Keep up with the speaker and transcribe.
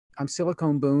I'm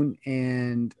Silicone Boone,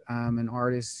 and I'm an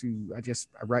artist who I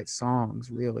write songs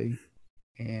really,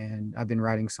 and I've been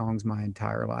writing songs my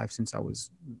entire life since I was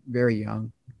very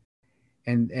young.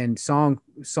 And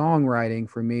songwriting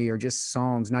for me, or just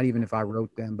songs, not even if I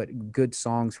wrote them, but good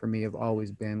songs for me have always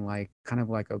been like kind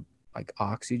of like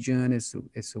oxygen. It's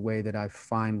the way that I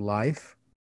find life.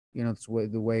 It's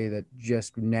the way that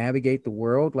just navigate the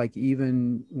world. Like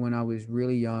even when I was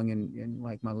really young and in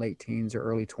like my late teens or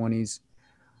early 20s,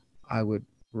 I would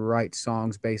write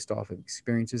songs based off of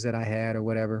experiences that I had or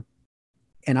whatever.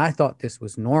 And I thought this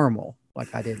was normal.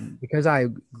 Like I didn't, because I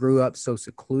grew up so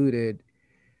secluded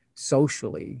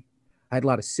socially. I had a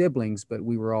lot of siblings, but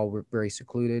we were all very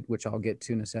secluded, which I'll get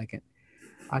to in a second.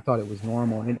 I thought it was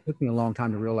normal. And it took me a long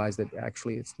time to realize that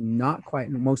actually it's not quite,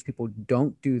 most people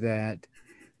don't do that.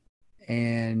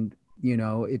 And,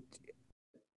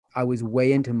 I was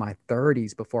way into my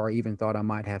 30s before I even thought I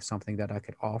might have something that I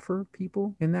could offer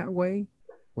people in that way,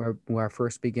 where I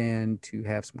first began to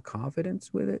have some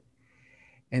confidence with it.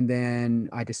 And then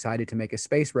I decided to make a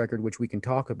space record, which we can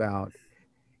talk about.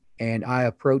 And I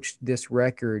approached this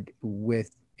record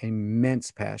with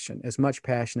immense passion, as much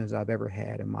passion as I've ever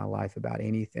had in my life about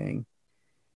anything.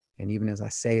 And even as I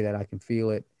say that, I can feel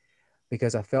it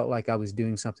because I felt like I was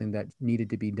doing something that needed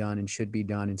to be done and should be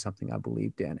done and something I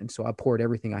believed in. And so I poured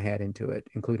everything I had into it,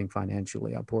 including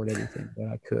financially. I poured everything that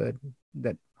I could,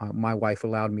 that my wife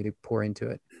allowed me to pour into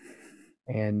it.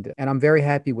 And I'm very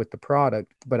happy with the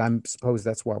product, but I'm suppose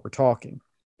that's why we're talking.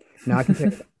 Now I can tell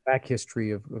you the back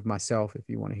history of myself if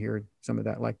you want to hear some of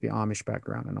that, like the Amish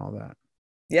background and all that.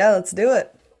 Yeah, let's do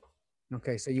it.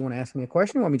 Okay, so you want to ask me a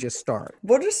question or let me just start?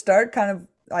 We'll just start kind of,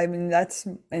 I mean, that's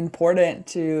important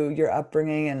to your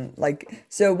upbringing. And like,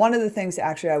 so one of the things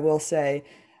actually I will say,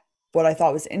 what I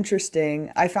thought was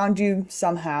interesting, I found you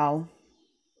somehow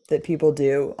that people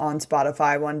do on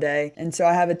Spotify one day. And so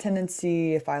I have a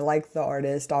tendency, if I like the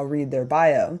artist, I'll read their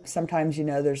bio. Sometimes,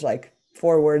 there's like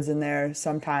four words in there.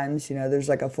 Sometimes, there's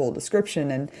like a full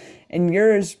description. And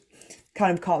yours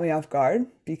kind of caught me off guard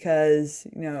because,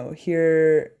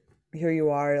 here you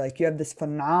are, like you have this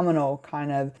phenomenal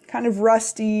kind of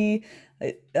rusty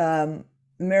um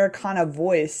Americana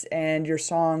voice, and your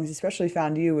songs, especially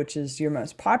Found You, which is your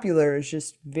most popular, is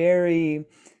just very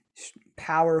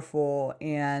powerful.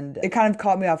 And it kind of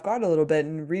caught me off guard a little bit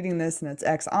in reading this, and it's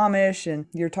ex-Amish, and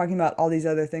you're talking about all these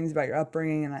other things about your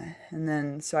upbringing, and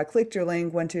then so I clicked your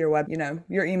link, went to your web,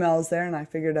 your email is there, and I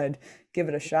figured I'd give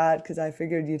it a shot because I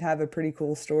figured you'd have a pretty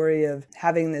cool story of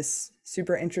having this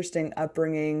super interesting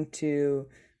upbringing to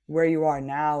where you are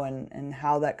now, and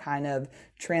how that kind of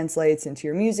translates into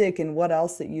your music and what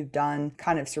else that you've done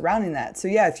kind of surrounding that. So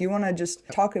yeah, if you want to just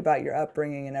talk about your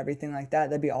upbringing and everything like that,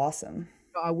 that'd be awesome.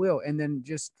 I will, and then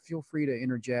just feel free to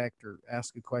interject or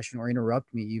ask a question or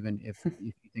interrupt me even if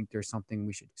you think there's something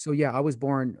we should. So yeah, I was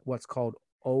born what's called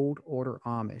Old Order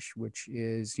Amish, which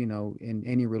is, in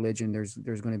any religion, there's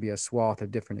going to be a swath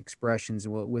of different expressions.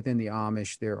 Well, within the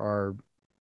Amish, there are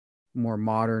more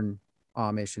modern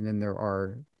Amish, and then there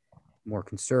are more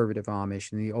conservative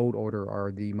Amish, and the Old Order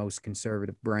are the most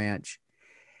conservative branch.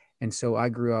 And so I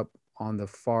grew up on the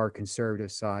far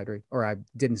conservative side, or I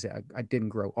didn't say I didn't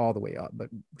grow all the way up, but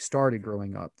started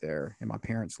growing up there. And my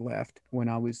parents left when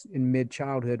I was in mid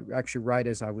childhood, actually, right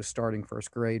as I was starting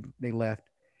first grade, they left.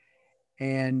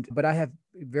 But I have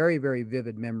very, very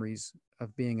vivid memories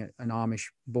of being an Amish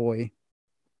boy.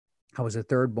 I was a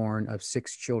third born of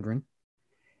six children,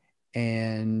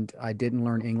 and I didn't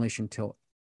learn English until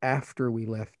after we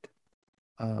left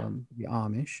the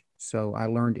Amish. So I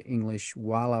learned English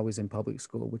while I was in public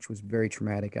school, which was very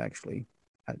traumatic, actually.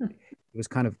 It was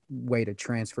kind of way to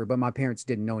transfer, but my parents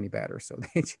didn't know any better, so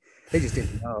they just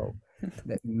didn't know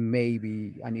that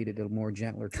maybe I needed a more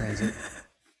gentler transition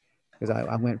because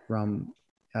I went from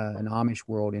an Amish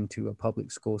world into a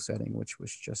public school setting, which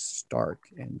was just stark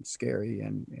and scary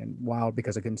and wild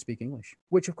because I couldn't speak English.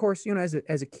 Which, of course,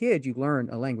 as a kid, you learn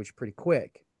a language pretty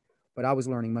quick. But I was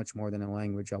learning much more than a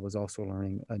language. I was also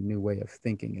learning a new way of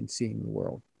thinking and seeing the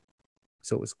world.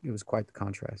 So it was quite the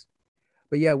contrast.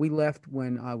 But yeah, we left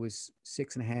when I was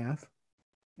six and a half,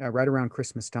 right around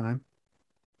Christmas time.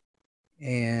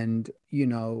 And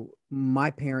my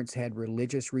parents had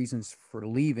religious reasons for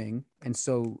leaving, and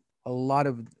so a lot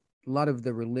of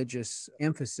the religious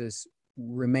emphasis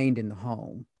remained in the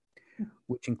home,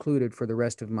 which included for the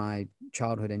rest of my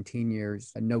childhood and teen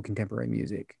years no contemporary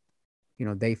music.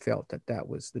 They felt that that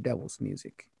was the devil's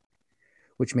music,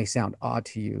 which may sound odd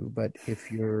to you, but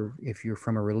if you're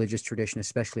from a religious tradition,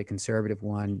 especially a conservative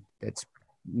one, that's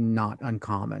not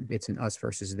uncommon. It's an us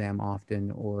versus them often,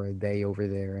 or they over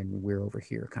there and we're over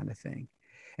here kind of thing.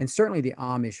 And certainly the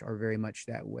Amish are very much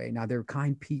that way. Now they're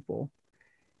kind people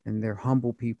and they're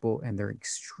humble people and they're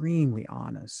extremely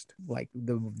honest. Like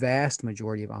the vast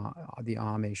majority of the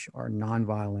Amish are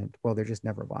nonviolent. Well, they're just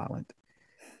never violent.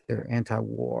 They're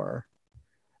anti-war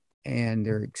and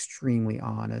they're extremely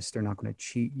honest. They're not going to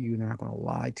cheat you. They're not going to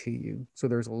lie to you. So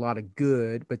there's a lot of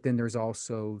good, but then there's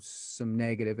also some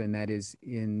negative, and that is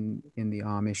in the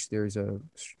Amish, there's a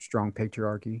strong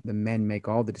patriarchy. The men make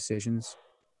all the decisions,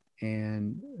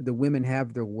 and the women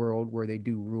have their world where they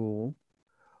do rule,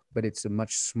 but it's a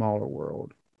much smaller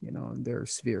world. You know, their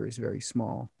sphere is very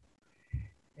small.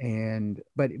 And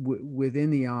but within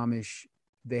the Amish,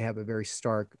 they have a very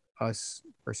stark us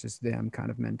versus them kind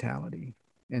of mentality,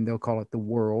 and they'll call it the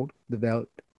world, the Welt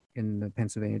in the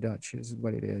Pennsylvania Dutch is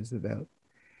what it is, the Welt.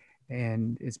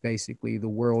 And it's basically the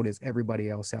world is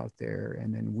everybody else out there,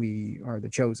 and then we are the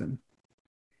chosen.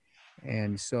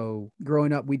 And so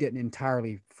growing up, we didn't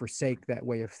entirely forsake that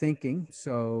way of thinking.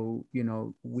 So, you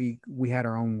know, we had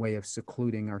our own way of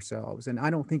secluding ourselves. And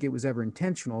I don't think it was ever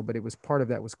intentional, but it was part of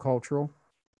that was cultural.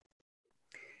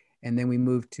 And then we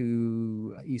moved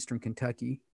to Eastern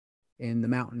Kentucky in the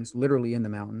mountains, literally in the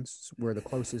mountains, where the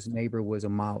closest neighbor was a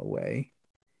mile away.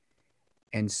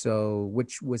 And so,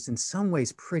 which was in some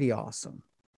ways pretty awesome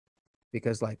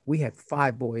because like we had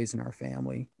 5 boys in our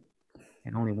family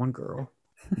and only one girl,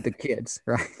 the kids,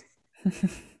 right?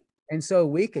 And so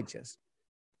we could just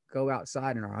go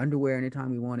outside in our underwear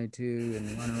anytime we wanted to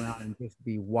and run around and just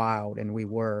be wild. And we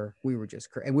were just,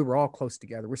 and we were all close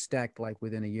together. We're stacked like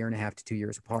within a year and a half to 2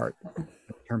 years apart in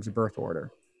terms of birth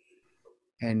order.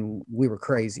 And we were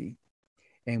crazy.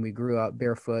 And we grew up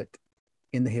barefoot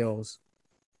in the hills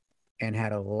and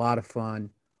had a lot of fun,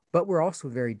 but we're also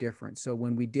very different. So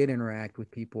when we did interact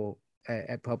with people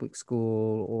at public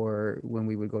school or when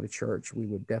we would go to church, we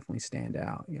would definitely stand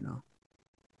out, you know.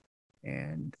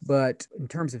 And but in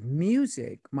terms of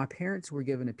music, my parents were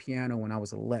given a piano when I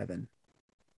was 11.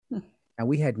 And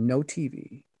we had no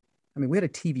TV. I mean, we had a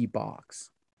TV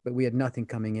box, but we had nothing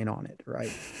coming in on it,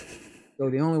 right? So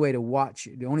the only way to watch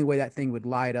it, the only way that thing would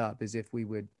light up is if we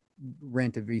would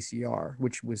rent a VCR,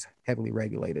 which was heavily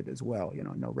regulated as well, you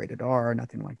know, no rated R,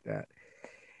 nothing like that.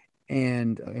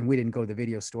 And we didn't go to the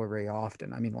video store very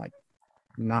often. I mean, like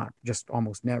not just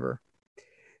almost never.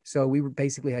 So we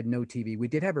basically had no TV. We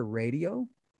did have a radio,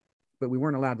 but we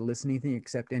weren't allowed to listen to anything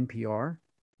except NPR,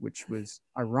 which was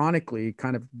ironically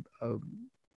kind of,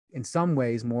 in some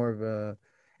ways, more of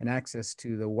an access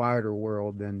to the wider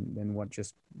world than what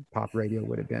just pop radio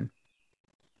would have been.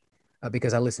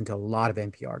 Because I listened to a lot of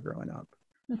NPR growing up.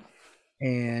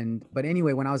 But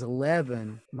anyway, when I was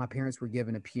 11, my parents were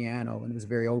given a piano, and it was a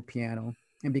very old piano.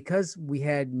 And because we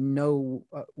had no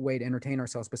way to entertain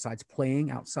ourselves besides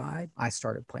playing outside, I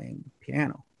started playing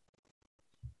piano.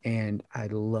 And I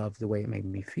loved the way it made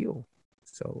me feel.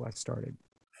 So I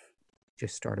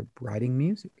just started writing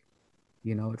music.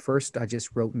 You know, at first I just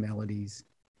wrote melodies.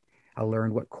 I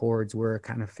learned what chords were,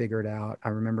 kind of figured out. I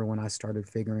remember when I started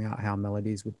figuring out how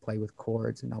melodies would play with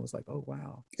chords, and I was like, oh,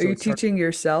 wow. Are you teaching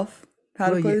yourself how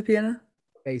to play the piano?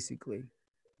 Basically.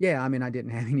 Yeah, I mean, I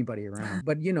didn't have anybody around.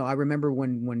 But, you know, I remember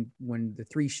when the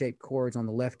 3-shaped chords on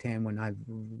the left hand, when I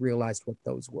realized what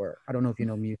those were. I don't know if you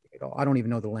know music at all. I don't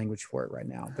even know the language for it right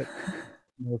now. But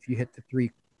you know, if you hit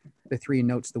the three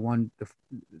notes, the one,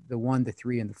 the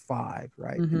 3, and the 5,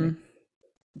 right? Mm-hmm. To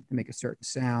make a certain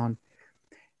sound.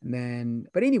 And then,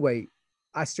 but anyway,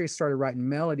 I started writing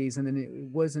melodies, and then it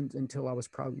wasn't until I was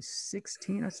probably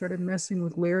 16 I started messing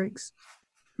with lyrics.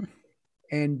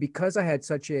 And because I had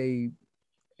such a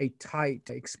tight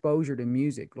exposure to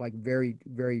music, like very,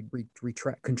 very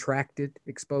contracted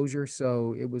exposure,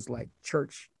 so it was like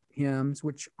church hymns,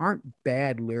 which aren't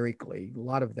bad lyrically. A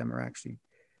lot of them are actually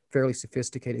fairly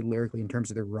sophisticated lyrically in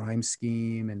terms of their rhyme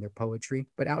scheme and their poetry.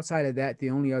 But outside of that, the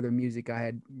only other music I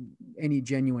had any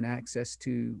genuine access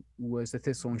to was the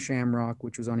Thistle and Shamrock,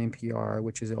 which was on NPR,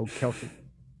 which is old Celtic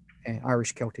and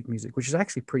Irish Celtic music, which is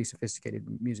actually pretty sophisticated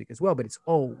music as well, but it's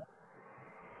old,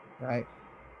 right?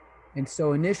 And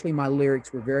so initially my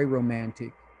lyrics were very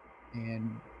romantic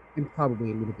and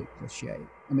probably a little bit cliche.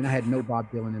 I mean, I had no Bob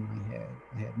Dylan in my head.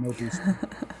 I had no Bruce.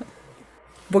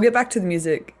 We'll get back to the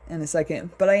music in a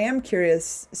second, but I am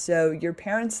curious. So your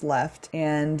parents left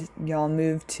and y'all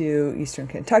moved to Eastern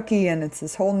Kentucky, and it's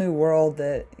this whole new world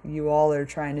that you all are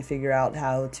trying to figure out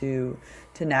how to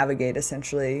navigate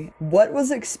essentially. What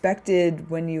was expected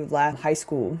when you left high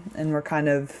school and were kind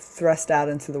of thrust out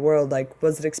into the world? Like,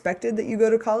 was it expected that you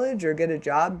go to college or get a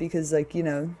job? Because like, you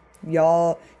know,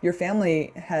 your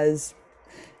family has,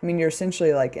 I mean, you're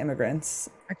essentially like immigrants.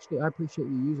 Actually, I appreciate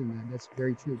you using that. That's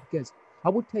very true because I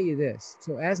will tell you this.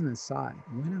 So as an aside,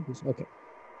 when I was, okay,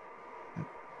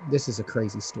 this is a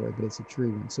crazy story, but it's a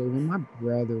true one. So when my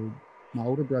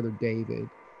older brother David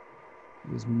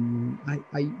was,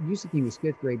 I used to think it was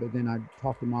fifth grade, but then I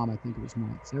talked to mom. I think it was more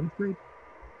like seventh grade.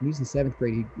 When he was in seventh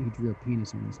grade, he drew a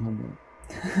penis on his homework,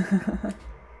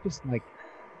 just like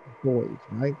boys,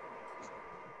 right?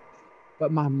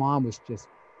 But my mom was just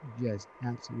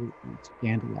absolutely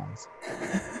scandalized,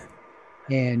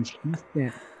 and she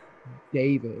sent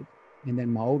David and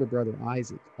then my older brother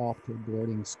Isaac off to a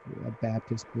boarding school, a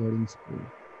Baptist boarding school,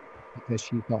 because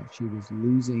she thought she was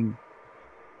losing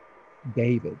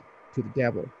David to the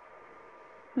devil,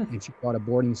 and she thought a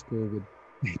boarding school would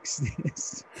fix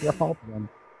this for all of them.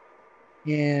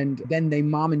 And then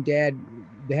mom and dad,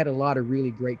 they had a lot of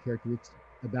really great characteristics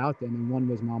about them, and one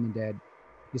was mom and dad,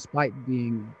 despite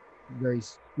being very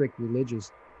strict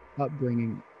religious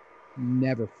upbringing,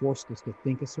 never forced us to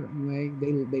think a certain way.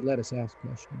 They let us ask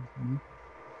questions, you know?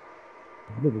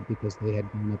 Probably because they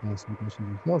had grown up asking questions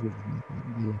themselves, which is like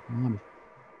they left Amish.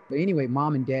 But anyway,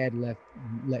 mom and dad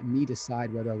let me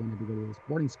decide whether I wanted to go to this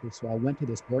boarding school. So I went to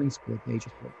this boarding school at the age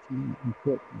of 14 in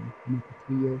Portland. I went for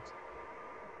 2 years.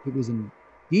 It was in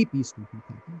deep eastern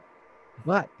Kentucky,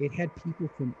 but it had people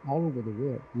from all over the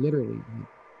world, literally like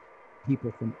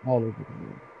people from all over the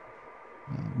world,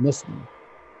 Muslim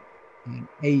and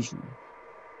Asian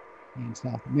and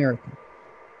South American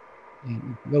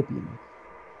and Ethiopian.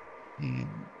 And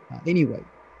anyway,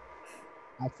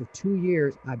 for 2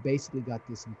 years, I basically got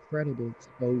this incredible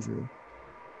exposure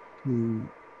to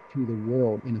the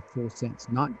world in a full sense,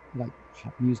 not like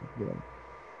pop music world,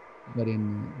 but I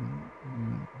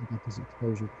got this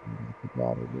exposure to like the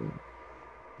broader world.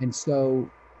 And so,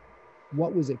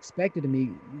 what was expected of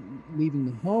me leaving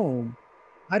the home,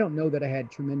 I don't know that I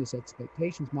had tremendous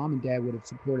expectations. Mom and dad would have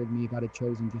supported me if I'd have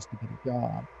chosen just to get a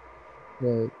job,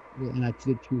 and I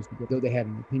did choose to go, though they had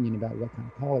an opinion about what kind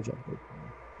of college I'd go to.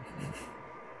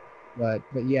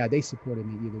 But yeah, they supported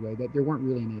me either way. That there weren't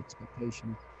really any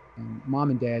expectations.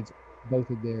 Mom and dad's, both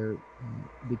of their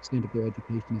the extent of their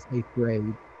education is eighth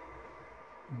grade,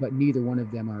 but neither one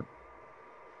of them are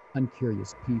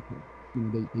uncurious people. You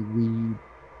know, they read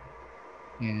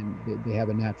and they have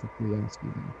a natural curiosity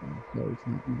about things. So it's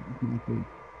not like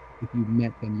if you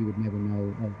met them, you would never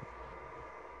know.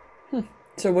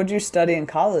 So what'd you study in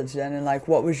college then? And like,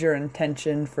 what was your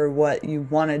intention for what you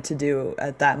wanted to do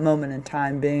at that moment in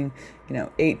time, being,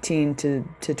 18 to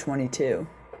 22?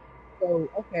 So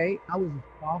okay, I was a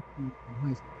sophomore in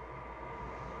high school.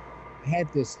 I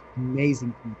had this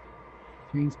amazing teacher,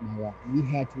 changed my life. We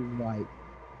had to write,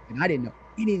 and I didn't know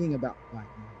anything about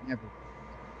writing. I'd never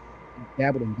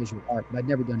dabbled in visual art, but I'd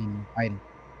never done any writing.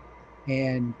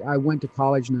 And I went to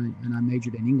college and I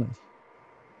majored in English,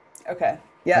 Okay.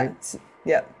 Yeah. right?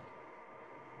 Yeah.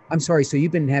 I'm sorry. So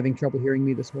you've been having trouble hearing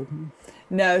me this whole time?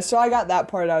 No, so I got that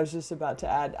part I was just about to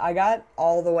add. I got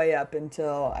all the way up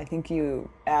until I think you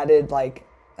added like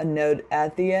a note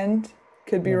at the end.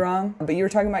 Could be Yeah. wrong. But you were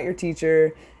talking about your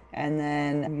teacher, and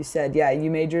then you said, yeah, you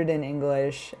majored in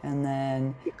English, and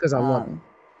then, Because I loved it.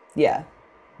 yeah.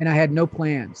 And I had no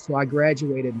plans. So I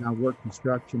graduated and I worked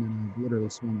construction and I literally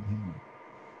swung the hammer,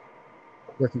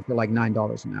 working for like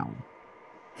 $9 an hour.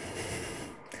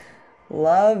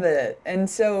 Love it. And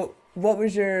so,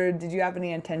 did you have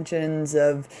any intentions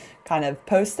of kind of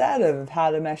post that, of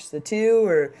how to mesh the two,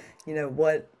 or,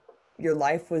 what your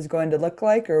life was going to look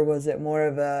like? Or was it more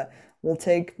of a, we'll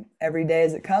take every day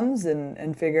as it comes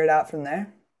and figure it out from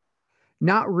there?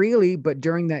 Not really, but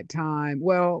during that time,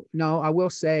 well, no, I will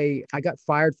say I got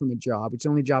fired from a job. It's the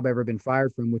only job I've ever been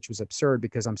fired from, which was absurd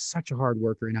because I'm such a hard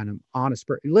worker and I'm an honest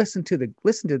person. Listen to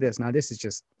this. Now, this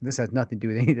has nothing to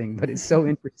do with anything, but it's so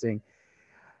interesting.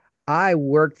 I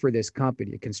worked for this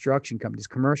company, a construction company, this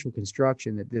commercial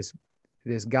construction that this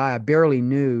guy I barely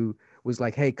knew was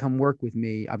like, "Hey, come work with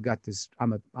me. I've got this.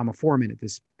 I'm a foreman at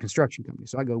this construction company."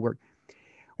 So I go work.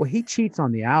 Well, he cheats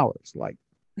on the hours. Like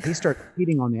he starts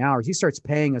cheating on the hours. He starts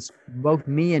paying us, both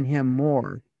me and him,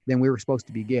 more than we were supposed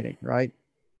to be getting, right?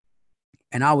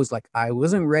 And I was like, I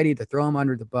wasn't ready to throw him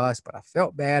under the bus, but I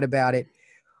felt bad about it.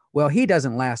 Well, he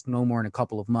doesn't last no more than a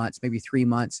couple of months, maybe 3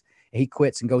 months. He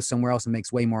quits and goes somewhere else and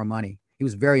makes way more money. He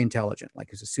was very intelligent, like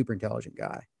he's a super intelligent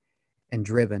guy and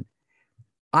driven.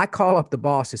 I call up the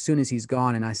boss as soon as he's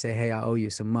gone and I say, "Hey, I owe you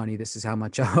some money. This is how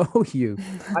much I owe you."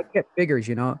 I kept figures,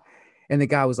 you know. And the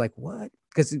guy was like, "What?"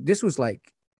 Because this was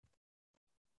like,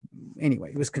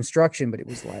 anyway, it was construction, but it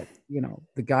was like,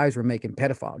 the guys were making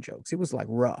pedophile jokes. It was like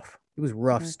rough. It was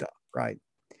rough Mm. stuff, right?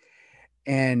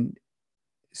 And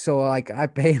so like I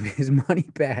pay him his money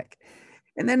back.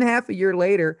 And then half a year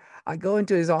later, I go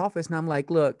into his office and I'm like,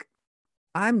 "Look,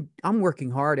 I'm working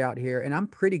hard out here and I'm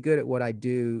pretty good at what I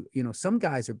do. You know, some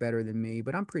guys are better than me,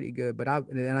 but I'm pretty good.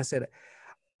 And I said,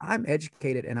 I'm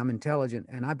educated and I'm intelligent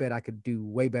and I bet I could do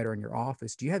way better in your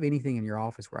office. Do you have anything in your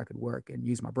office where I could work and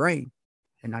use my brain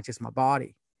and not just my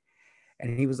body?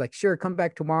 And he was like, sure, come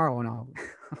back tomorrow and I'll,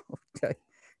 I'll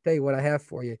tell you what I have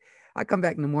for you. I come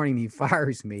back in the morning and he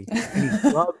fires me and he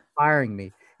loves firing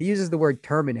me. He uses the word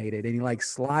terminated and he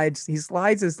slides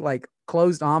his like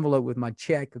closed envelope with my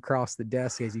check across the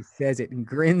desk as he says it and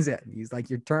grins at me. He's like,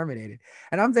 you're terminated.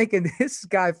 And I'm thinking, this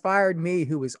guy fired me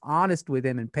who was honest with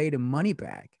him and paid him money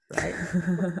back, right?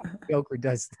 Joker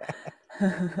does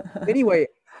that. Anyway,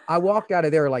 I walked out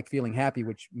of there like feeling happy,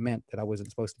 which meant that I wasn't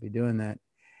supposed to be doing that.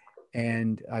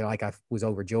 And I was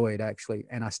overjoyed actually.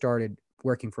 And I started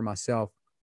working for myself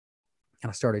and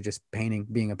I started just painting,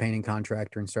 being a painting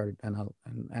contractor,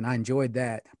 and I enjoyed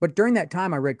that. But during that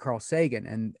time, I read Carl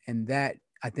Sagan, and that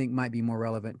I think might be more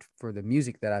relevant for the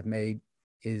music that I've made.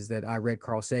 Is that I read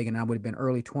Carl Sagan? I would have been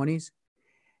early 20s,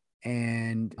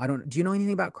 and I don't. Do you know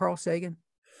anything about Carl Sagan?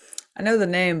 I know the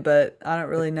name, but I don't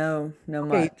really know Okay,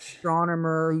 much.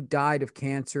 astronomer who died of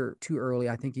cancer too early.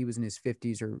 I think he was in his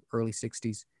 50s or early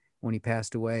 60s when he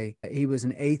passed away. He was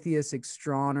an atheist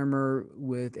astronomer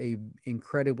with a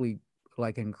incredible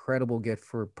gift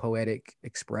for poetic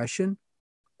expression,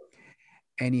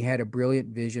 and he had a brilliant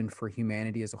vision for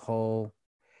humanity as a whole.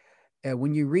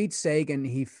 When you read Sagan,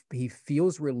 he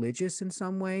feels religious in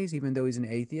some ways, even though he's an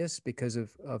atheist, because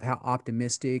of how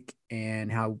optimistic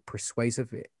and how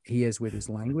persuasive he is with his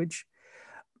language.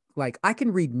 Like I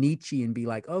can read Nietzsche and be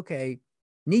like, okay,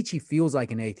 Nietzsche feels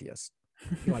like an atheist.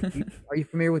 Are you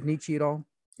familiar with Nietzsche at all?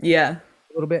 Yeah.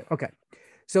 A little bit? Okay.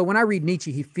 So when I read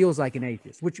Nietzsche, he feels like an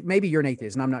atheist, which maybe you're an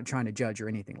atheist, and I'm not trying to judge or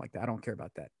anything like that. I don't care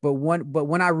about that. But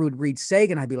when I would read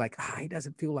Sagan, I'd be like, he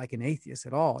doesn't feel like an atheist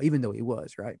at all, even though he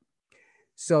was, right?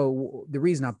 So the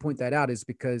reason I point that out is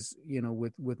because,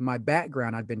 with my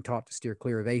background, I'd been taught to steer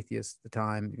clear of atheists at the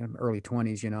time, early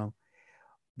 20s,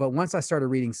 But once I started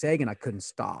reading Sagan, I couldn't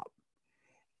stop.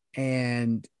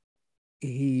 And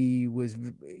he was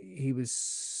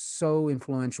so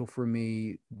influential for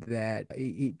me that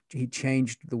he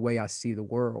changed the way I see the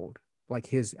world. Like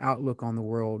his outlook on the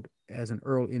world as an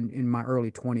early in my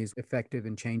early 20s, effective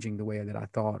in changing the way that I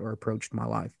thought or approached my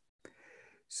life.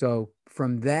 So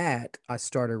from that, I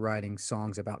started writing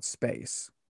songs about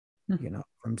space,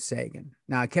 from Sagan.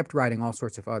 Now I kept writing all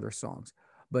sorts of other songs,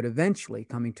 but eventually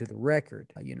coming to the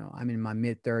record, I'm in my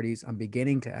mid 30s. I'm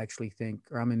beginning to actually think,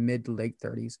 or I'm in mid to late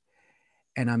 30s,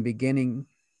 and I'm beginning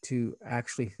to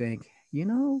actually think,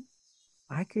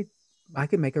 I could, I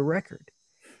could make a record,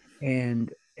 and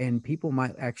people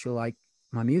might actually like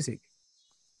my music.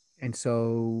 And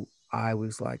so I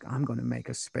was like, I'm going to make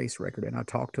a space record. And I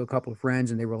talked to a couple of friends,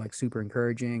 and they were like super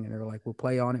encouraging, and they were like, we'll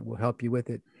play on it, we'll help you with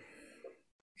it.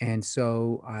 And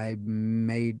so I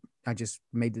just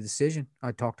made the decision.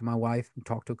 I talked to my wife and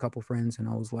talked to a couple of friends, and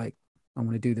I was like, I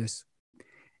want to do this.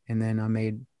 And then I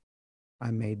made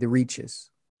the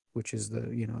Reaches, which is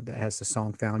that has the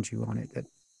song Found You on it, that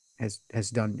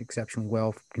has done exceptionally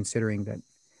well, considering that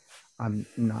I'm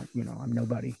not, I'm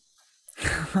nobody.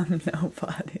 I'm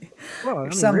nobody. Well, You're I mean,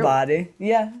 really, somebody.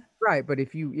 Yeah. right. But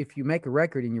if you make a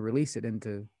record and you release it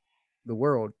into the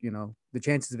world, the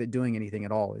chances of it doing anything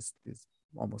at all is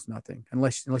almost nothing,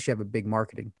 unless you have a big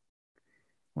marketing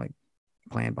like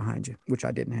plan behind you, which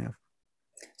I didn't have.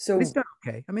 But it's So done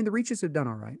okay. I mean, the Reaches have done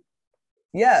all right.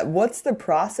 yeah, what's the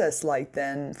process like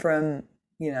then from,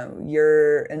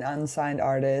 you're an unsigned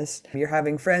artist, you're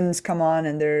having friends come on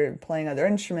and they're playing other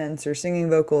instruments or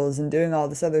singing vocals and doing all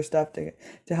this other stuff to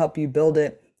help you build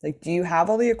it. Like, do you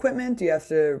have all the equipment? Do you have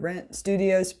to rent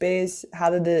studio space? How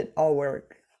did it all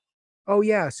work? Oh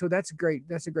yeah, so that's great.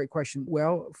 That's a great question.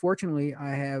 Well, fortunately,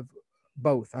 I have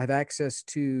both. I have access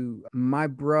to my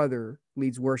brother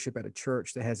leads worship at a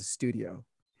church that has a studio,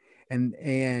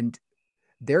 and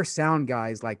their sound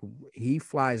guys, like, he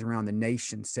flies around the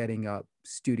nation setting up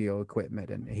studio equipment,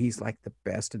 and he's like the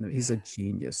best, and he's a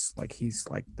genius. Like he's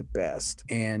like the best,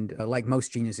 and like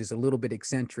most geniuses, a little bit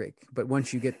eccentric, but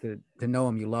once you get to know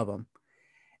him, you love him.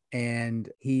 And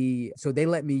so they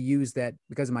let me use that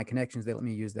because of my connections. They let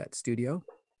me use that studio,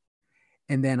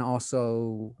 and then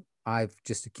also I've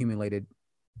just accumulated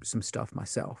some stuff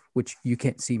myself, which you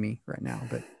can't see me right now,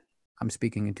 but I'm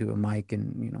speaking into a mic,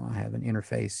 and I have an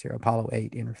interface here, Apollo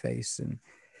 8 interface, and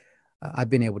I've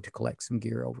been able to collect some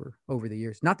gear over the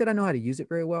years. Not that I know how to use it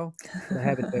very well, but I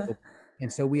have it able.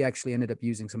 And so we actually ended up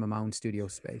using some of my own studio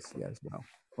space, yeah, as well.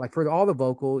 Like for all the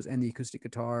vocals and the acoustic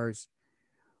guitars,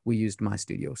 we used my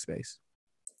studio space.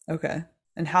 Okay.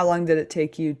 And how long did it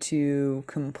take you to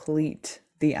complete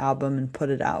the album and put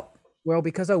it out? Well,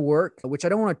 because I work, which I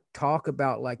don't want to talk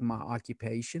about like my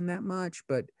occupation that much,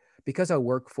 but because I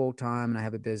work full time and I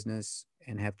have a business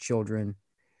and have children,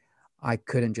 I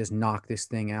couldn't just knock this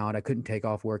thing out. I couldn't take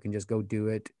off work and just go do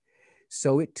it.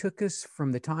 So it took us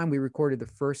from the time we recorded the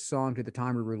first song to the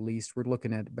time we released, we're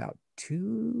looking at about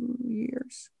 2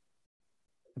 years.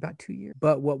 About 2 years.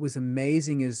 But what was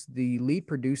amazing is the lead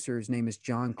producer, his name is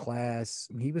John Class.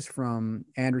 He was from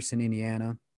Anderson,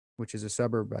 Indiana, which is a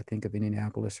suburb, I think, of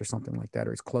Indianapolis or something like that,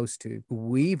 or it's close to.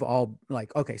 We've all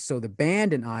like, okay, so the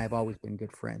band and I have always been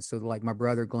good friends. So like my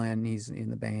brother Glenn, he's in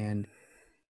the band.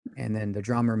 And then the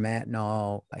drummer Matt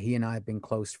Nall, he and I have been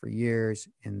close for years.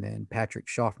 And then Patrick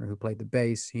Schaffner, who played the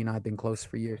bass, he and I have been close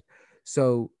for years.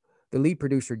 So the lead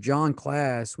producer, John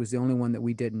Class, was the only one that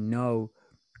we didn't know.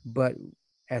 But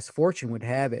as fortune would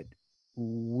have it,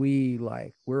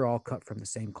 we're all cut from the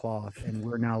same cloth and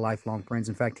we're now lifelong friends.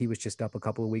 In fact, he was just up a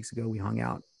couple of weeks ago. We hung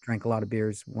out, drank a lot of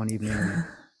beers one evening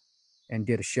and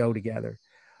did a show together.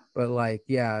 But like,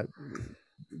 yeah,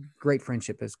 great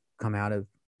friendship has come out of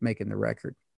making the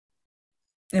record.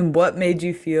 And what made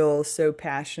you feel so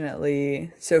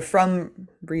passionately, so from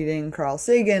reading Carl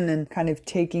Sagan and kind of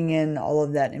taking in all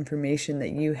of that information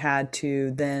that you had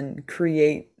to then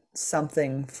create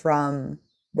something from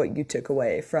what you took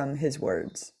away from his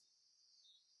words?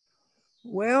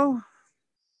 Well,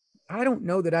 I don't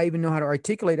know that I even know how to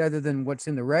articulate other than what's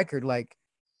in the record. Like,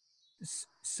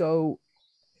 so,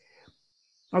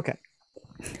 okay.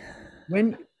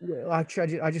 When I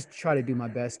just try to do my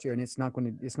best here, and it's not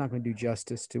going to do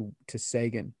justice to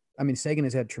Sagan. I mean, Sagan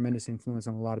has had tremendous influence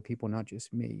on a lot of people, not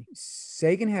just me.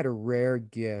 Sagan had a rare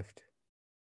gift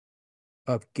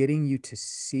of getting you to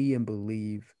see and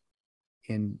believe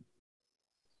in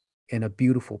a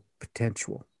beautiful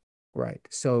potential, right?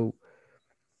 So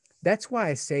that's why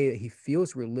I say that he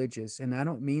feels religious, and I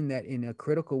don't mean that in a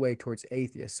critical way towards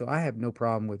atheists. So I have no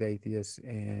problem with atheists,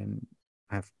 and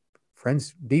I have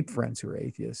friends, deep friends who are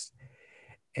atheists,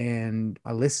 and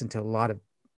I listen to a lot of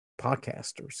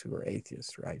podcasters who are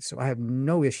atheists, right? So I have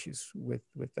no issues with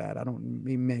that. I don't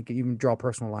even draw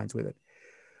personal lines with it,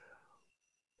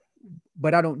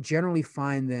 but I don't generally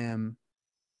find them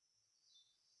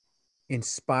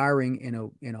inspiring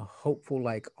in a hopeful,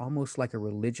 like almost like a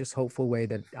religious hopeful way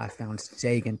that I found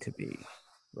Sagan to be,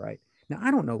 right? Now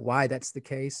I don't know why that's the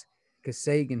case, because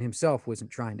Sagan himself wasn't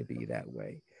trying to be that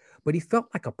way, but he felt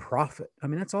like a prophet. I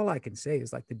mean, that's all I can say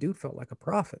is like the dude felt like a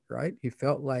prophet, right? He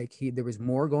felt like there was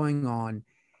more going on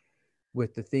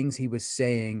with the things he was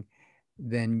saying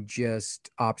than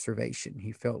just observation.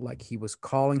 He felt like he was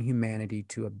calling humanity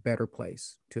to a better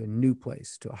place, to a new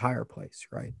place, to a higher place,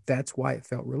 right? That's why it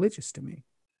felt religious to me.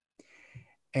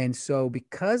 And so,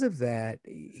 because of that,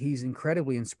 he's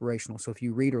incredibly inspirational. So, if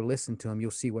you read or listen to him,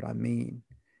 you'll see what I mean.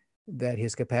 That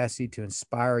his capacity to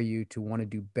inspire you to want to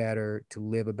do better, to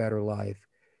live a better life,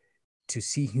 to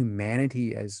see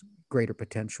humanity as greater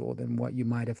potential than what you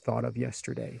might have thought of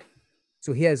yesterday.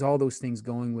 So, he has all those things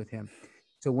going with him.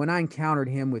 So, when I encountered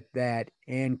him with that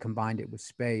and combined it with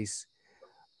space,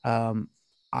 um,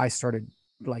 I started,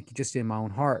 like, just in my own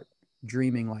heart,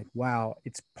 dreaming like, wow,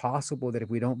 it's possible that if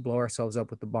we don't blow ourselves up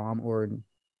with the bomb, or in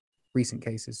recent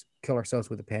cases, kill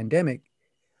ourselves with a pandemic,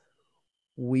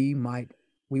 we might,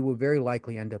 we will very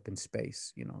likely end up in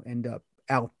space, end up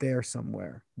out there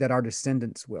somewhere that our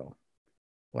descendants will,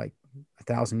 like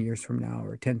 1,000 years from now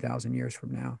or 10,000 years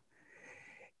from now.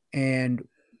 And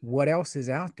what else is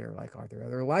out there? Like, are there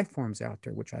other life forms out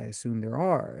there, which I assume there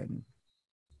are? And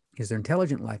is there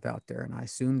intelligent life out there? And I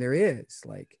assume there is.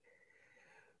 Like,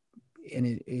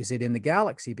 and is it in the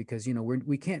galaxy? Because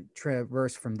we can't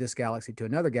traverse from this galaxy to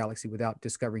another galaxy without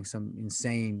discovering some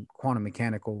insane quantum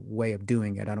mechanical way of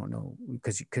doing it. I don't know,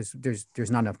 because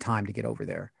there's not enough time to get over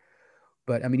there.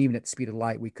 But I mean, even at the speed of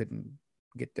light, we couldn't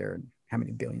get there in how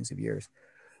many billions of years.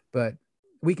 But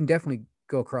we can definitely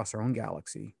go across our own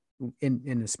galaxy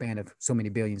in the span of so many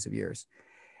billions of years.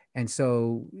 And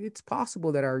so it's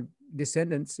possible that our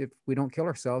descendants, if we don't kill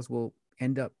ourselves, will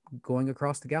end up going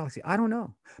across the galaxy. I don't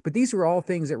know. But these were all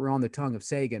things that were on the tongue of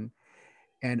Sagan.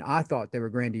 And I thought they were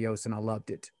grandiose and I loved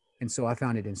it. And so I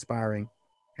found it inspiring.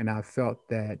 And I felt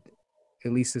that,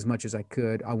 at least as much as I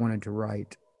could, I wanted to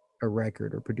write a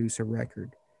record or produce a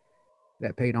record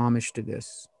that paid homage to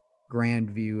this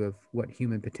grand view of what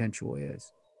human potential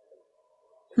is,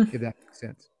 if that makes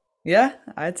sense. Yeah,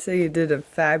 I'd say you did a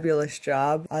fabulous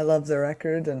job. I love the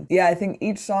record, and yeah, I think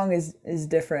each song is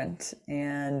different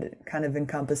and kind of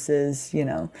encompasses,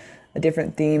 a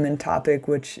different theme and topic,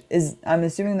 which is, I'm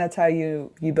assuming that's how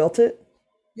you built it.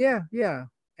 Yeah, yeah.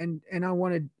 And I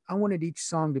wanted each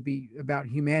song to be about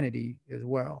humanity as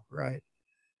well, right?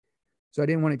 So I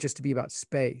didn't want it just to be about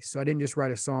space. So I didn't just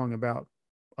write a song about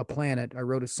a planet. I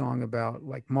wrote a song about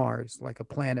like Mars, like a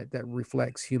planet that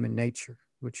reflects human nature,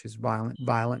 which is violent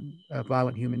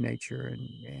human nature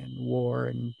and war,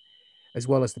 and as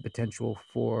well as the potential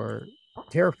for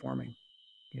terraforming,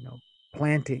 you know,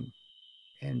 planting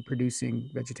and producing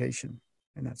vegetation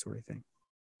and that sort of thing.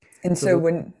 And So so those,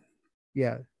 when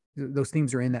yeah, those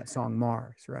themes are in that song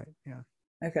Mars, right? Yeah.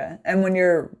 Okay. And when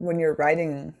you're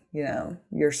writing, you know,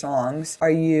 your songs,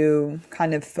 are you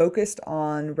kind of focused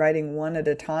on writing one at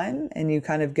a time and you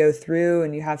kind of go through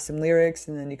and you have some lyrics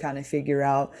and then you kind of figure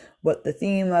out what the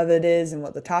theme of it is and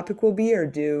what the topic will be, or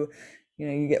do, you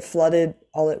know, you get flooded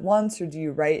all at once, or do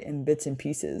you write in bits and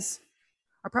pieces?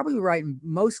 I probably write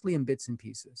mostly in bits and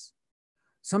pieces.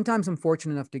 Sometimes I'm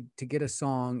fortunate enough to get a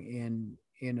song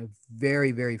in a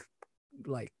very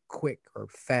like quick or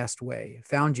fast way.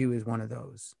 Found You is one of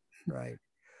those, right?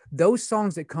 Those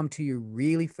songs that come to you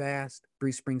really fast.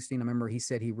 Bruce Springsteen, I remember he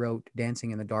said he wrote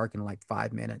Dancing in the Dark in like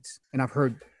 5 minutes. And I've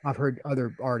heard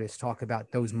other artists talk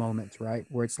about those moments, right?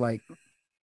 Where it's like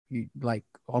you like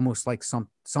almost like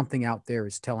something out there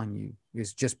is telling you,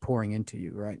 is just pouring into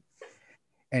you, right?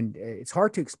 And it's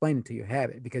hard to explain until you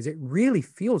have it, because it really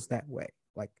feels that way.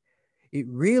 Like it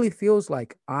really feels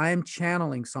like I'm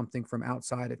channeling something from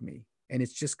outside of me and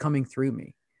it's just coming through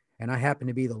me. And I happen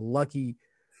to be the lucky,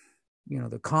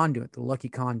 the lucky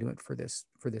conduit for this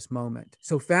moment.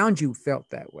 So Found You felt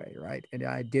that way, right? And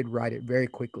I did write it very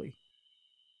quickly.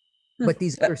 Hmm. But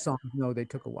these Uh, other songs, no, they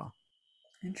took a while.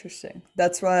 Interesting.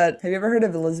 That's what, have you ever heard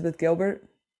of Elizabeth Gilbert?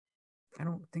 I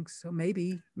don't think so.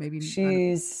 Maybe I don't.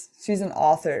 She's an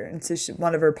author, and so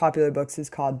one of her popular books is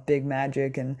called Big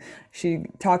Magic, and she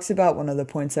talks about one of the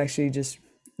points actually just,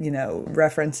 you know,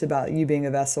 reference about you being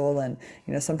a vessel, and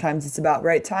you know sometimes it's about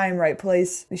right time, right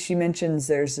place. She mentions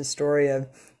there's a story of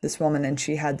this woman, and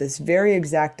she had this very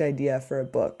exact idea for a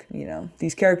book. You know,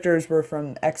 these characters were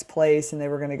from X place, and they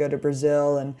were going to go to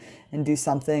Brazil and do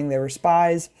something. They were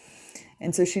spies,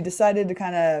 and so she decided to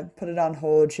kind of put it on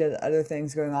hold. She had other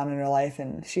things going on in her life,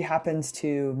 and she happens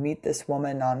to meet this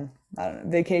woman on, I don't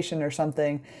know, vacation or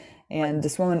something. And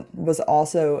this woman was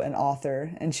also an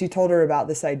author, and she told her about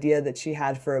this idea that she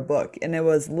had for a book. And it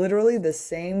was literally the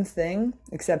same thing,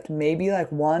 except maybe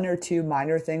like one or two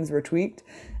minor things were tweaked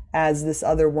as this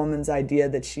other woman's idea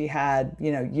that she had,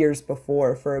 you know, years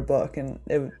before for a book. And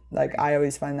it, like, Crazy. I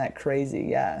always find that crazy.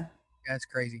 Yeah. That's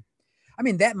crazy. I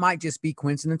mean, that might just be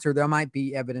coincidence, or there might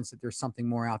be evidence that there's something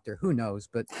more out there. Who knows?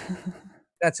 But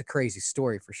that's a crazy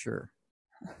story for sure.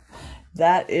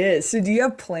 That is. So do you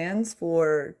have plans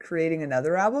for creating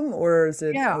another album, or is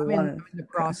it Yeah, a I'm one? in the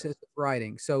Okay. process of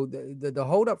writing. So the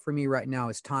hold up for me right now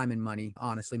is time and money.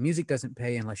 Honestly, music doesn't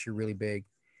pay unless you're really big.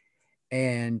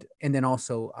 And then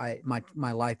also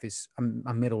my life is,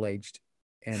 I'm middle aged,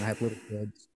 and I have little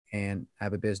kids, and I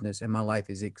have a business, and my life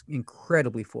is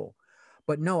incredibly full.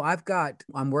 But no,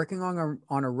 I'm working on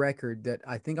a record that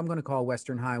I think I'm going to call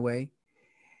Western Highway,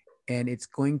 and it's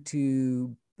going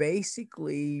to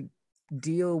basically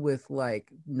deal with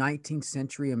like 19th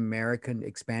century American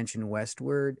expansion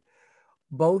westward,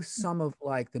 both some of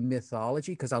like the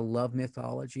mythology, because I love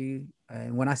mythology.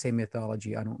 And when I say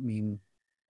mythology, I don't mean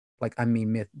like, I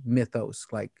mean mythos,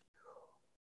 like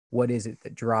what is it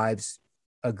that drives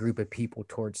a group of people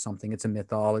towards something? It's a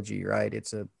mythology, right?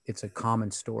 It's a common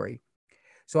story.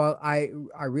 So I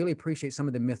really appreciate some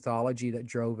of the mythology that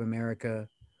drove America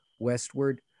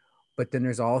westward, but then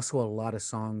there's also a lot of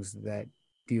songs that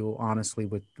deal honestly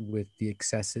with the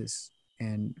excesses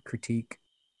and critique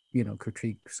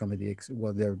some of the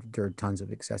well, there are tons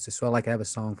of excesses. So I like to have a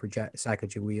song for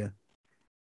Sacagawea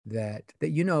that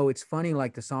it's funny,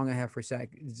 like the song I have for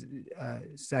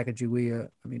Sacagawea.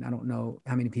 I mean, I don't know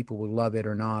how many people will love it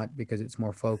or not because it's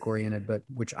more folk oriented, but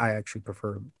which I actually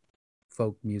prefer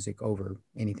folk music over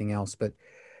anything else. But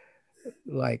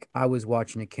like I was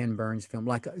watching a Ken Burns film.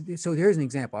 Like, so here's an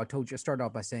example. I told you, I started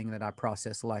off by saying that I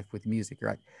process life with music,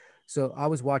 right? So I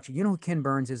was watching, who Ken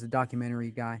Burns is, the documentary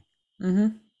guy?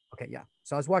 Mm-hmm. Okay, yeah.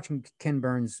 So I was watching Ken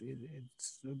Burns.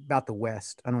 It's about the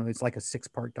West. I don't know. It's like a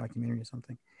 6-part documentary or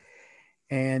something.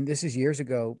 And this is years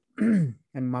ago. And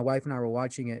my wife and I were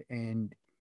watching it, and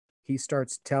he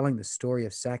starts telling the story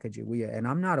of Sacagawea. And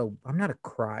I'm not a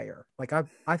crier. Like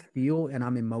I feel and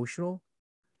I'm emotional.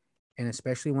 And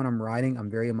especially when I'm writing, I'm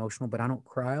very emotional, but I don't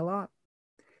cry a lot.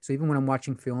 So even when I'm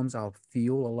watching films, I'll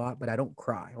feel a lot, but I don't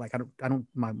cry. Like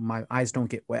my eyes don't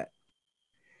get wet.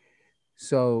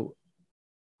 So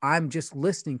I'm just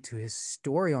listening to his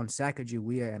story on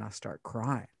Sacagawea and I start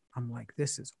crying. I'm like,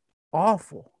 this is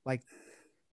awful. Like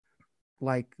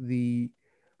the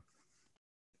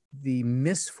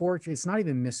misfortune, it's not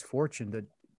even misfortune.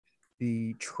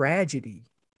 the tragedy,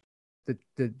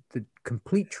 the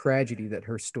complete tragedy that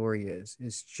her story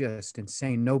is just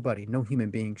insane. Nobody, no human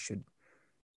being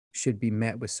should be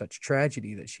met with such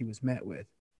tragedy that she was met with,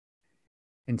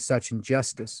 and such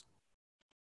injustice.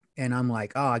 And I'm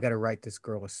like, oh, I got to write this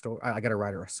girl a story. I got to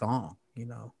write her a song, you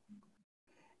know.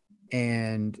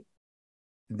 And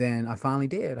then I finally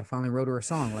did. I finally wrote her a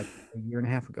song like a year and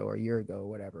a half ago or a year ago or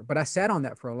whatever. But I sat on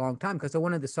that for a long time because I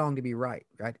wanted the song to be right.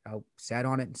 Right. I sat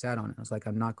on it and sat on it. I was like,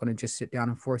 I'm not going to just sit down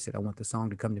and force it. I want the song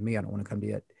to come to me. I don't want to come to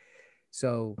it.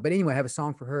 So, but anyway, I have a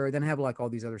song for her. Then I have like all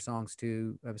these other songs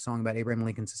too. I have a song about Abraham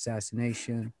Lincoln's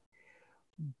assassination.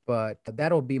 But I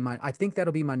think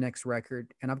that'll be my next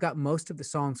record. And I've got most of the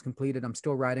songs completed. I'm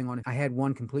still writing on it. I had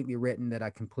one completely written that I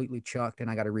completely chucked, and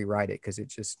I got to rewrite it because it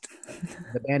just,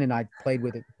 the band and I played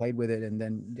with it. And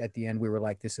then at the end, we were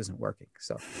like, this isn't working.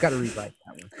 So got to rewrite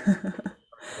that one.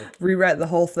 Rewrite the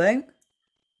whole thing?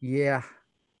 Yeah,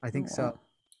 I Oh, think so. wow.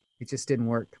 It just didn't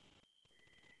work.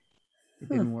 It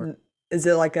didn't work. Is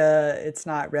it like it's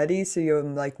not ready, so you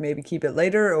like maybe keep it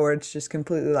later, or it's just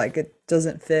completely like it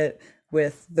doesn't fit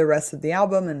with the rest of the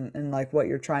album and like what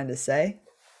you're trying to say?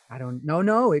 I don't, no,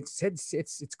 no, it's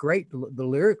great. The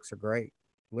lyrics are great.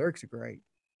 The lyrics are great.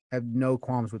 I have no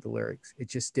qualms with the lyrics. It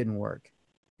just didn't work.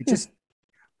 It just,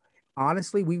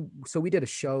 honestly, we did a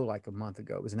show like a month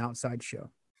ago. It was an outside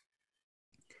show,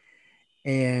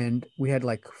 and we had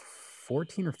like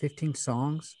 14 or 15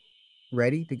 songs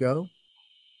ready to go.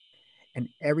 And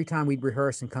every time we'd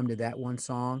rehearse and come to that one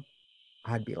song,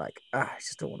 I'd be like, I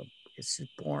just don't want to, it's just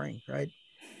boring, right?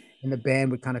 And the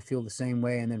band would kind of feel the same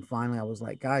way. And then finally I was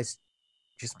like, guys,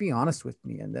 just be honest with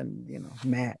me. And then,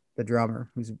 Matt, the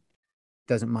drummer, who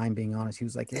doesn't mind being honest, he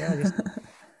was like, yeah,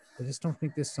 I just don't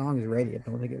think this song is ready. I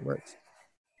don't think it works.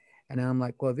 And then I'm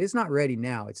like, well, if it's not ready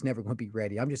now, it's never going to be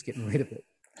ready. I'm just getting rid of it.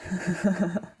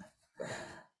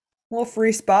 So, Well,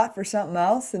 free spot for something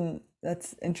else, and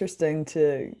that's interesting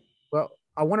to, well,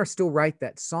 I want to still write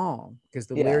that song because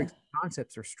the yeah. lyrics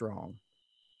concepts are strong,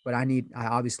 but I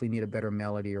obviously need a better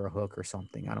melody or a hook or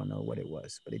something. I don't know what it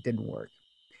was, but it didn't work.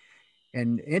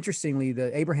 And interestingly,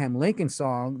 the Abraham Lincoln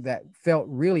song that felt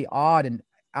really odd and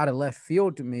out of left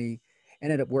field to me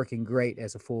ended up working great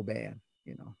as a full band.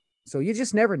 So you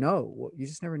just never know. You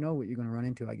just never know what you're going to run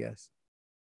into, I guess.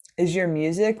 Is your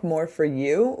music more for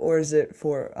you or is it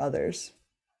for others?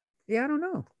 Yeah, I don't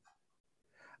know.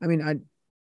 I mean,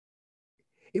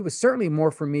 it was certainly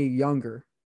more for me younger,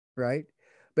 right?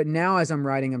 But now as I'm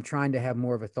writing, I'm trying to have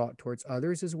more of a thought towards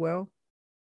others as well.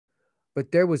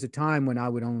 But there was a time when I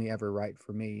would only ever write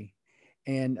for me.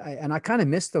 And I kind of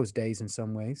miss those days in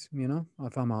some ways,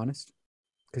 if I'm honest,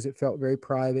 because it felt very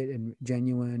private and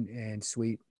genuine and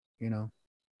sweet.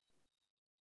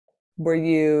 Were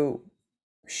you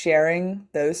sharing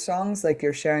those songs like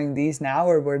you're sharing these now,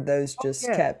 or were those Oh, just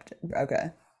yeah. kept? Okay.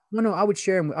 No, no, I would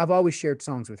share them. I've always shared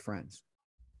songs with friends,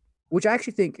 which I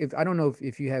actually think, if I don't know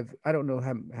if you have, I don't know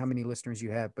how many listeners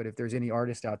you have, but if there's any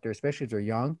artists out there, especially if they're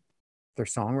young, if they're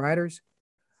songwriters,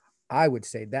 I would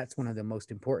say that's one of the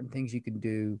most important things you can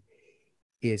do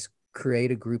is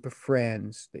create a group of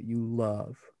friends that you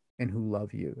love and who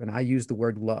love you. And I use the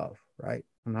word love, right?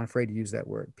 I'm not afraid to use that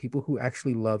word. People who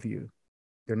actually love you.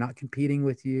 They're not competing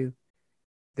with you.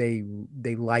 They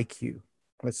like you.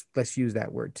 Let's use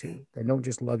that word too. They don't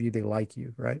just love you, they like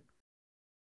you, right?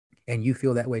 And you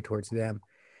feel that way towards them.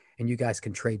 And you guys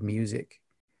can trade music.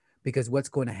 Because what's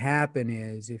going to happen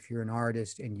is if you're an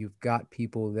artist and you've got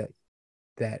people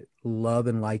that love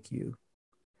and like you,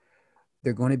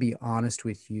 they're going to be honest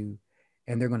with you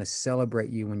and they're going to celebrate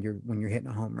you when you're hitting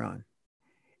a home run.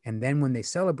 And then when they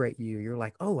celebrate you, you're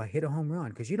like, oh, I hit a home run.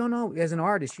 Because you don't know, as an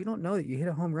artist, you don't know that you hit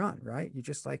a home run, right? You're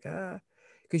just like,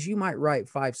 because you might write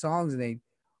 5 songs and they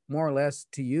more or less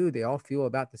to you, they all feel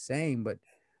about the same. But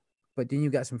then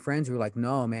you got some friends who are like,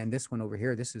 no, man, this one over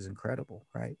here, this is incredible,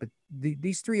 right? But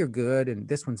these three are good and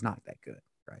this one's not that good,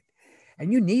 right?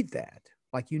 And you need that.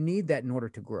 Like you need that in order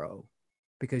to grow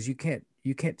because you can't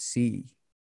see,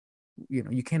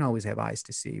 you can't always have eyes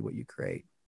to see what you create,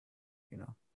 you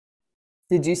know.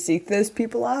 Did you seek those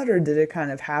people out, or did it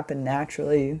kind of happen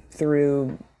naturally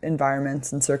through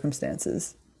environments and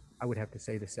circumstances? I would have to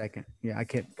say the second. Yeah, I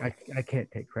can't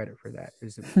take credit for that.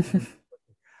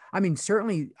 I mean,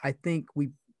 certainly I think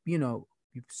you know,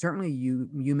 certainly you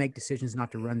make decisions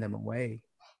not to run them away,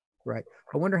 right?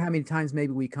 I wonder how many times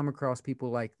maybe we come across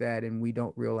people like that and we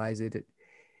don't realize it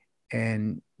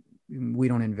and we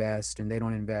don't invest and they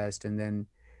don't invest and then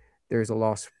there's a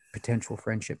lost potential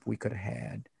friendship we could have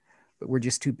had, but we're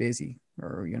just too busy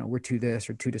or we're too this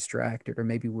or too distracted or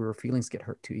maybe our feelings get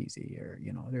hurt too easy or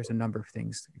there's a number of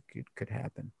things that could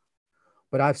happen.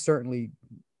 But I've certainly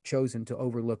chosen to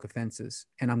overlook offenses,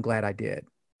 and I'm glad I did,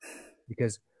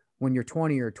 because when you're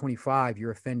 20 or 25,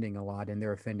 you're offending a lot, and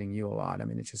they're offending you a lot. I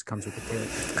mean, it just comes with the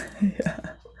territory.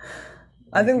 Yeah.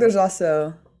 I Like think there's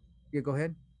also, yeah, go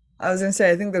ahead. I was gonna say,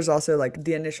 I think there's also like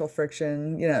the initial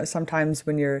friction. Sometimes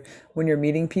when you're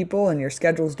meeting people and your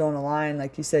schedules don't align,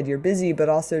 like you said, you're busy, but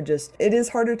also just it is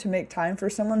harder to make time for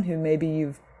someone who maybe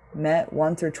you've met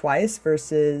once or twice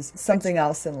versus That's something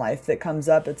else in life that comes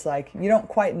up. It's like you don't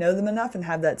quite know them enough and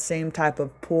have that same type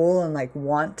of pull and like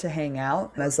want to hang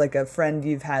out as like a friend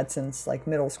you've had since like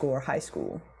middle school or high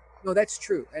school. no, that's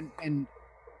true, and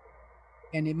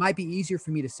it might be easier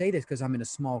for me to say this because I'm in a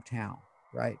small town,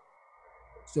 right?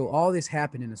 So all this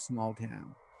happened in a small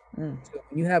town. Mm. So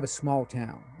when you have a small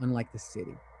town, unlike the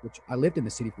city, which I lived in the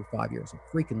city for 5 years,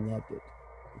 I freaking loved it.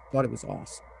 I thought it was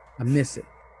awesome. I miss it,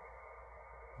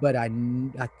 but I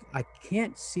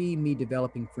can't see me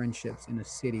developing friendships in a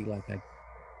city like I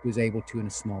was able to in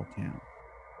a small town,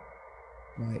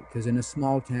 right? Because in a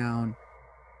small town,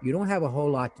 you don't have a whole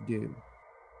lot to do,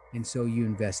 and so you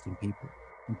invest in people,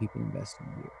 and people invest in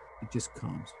you. It just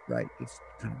comes, right? It's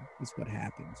what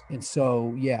happens. And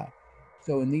so yeah,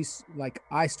 so in these, like,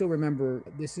 I still remember,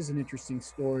 this is an interesting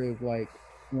story of like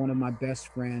one of my best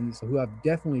friends who I've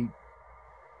definitely,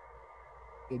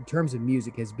 in terms of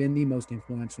music, has been the most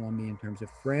influential on me in terms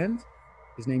of friends.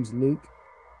 His name's Luke.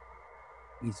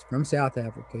 He's from South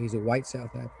Africa. He's a white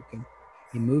South African.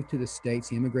 He moved to the States.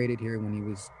 He immigrated here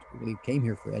when he came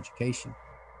here for education.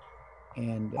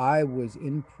 And I was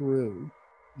in Peru,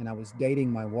 and I was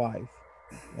dating my wife.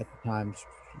 At the time, she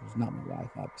was not my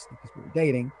wife, obviously, because we were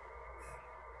dating.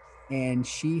 And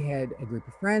she had a group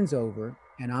of friends over,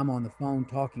 and I'm on the phone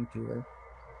talking to her.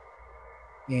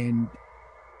 And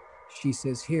she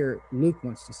says, "Here, Luke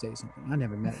wants to say something." I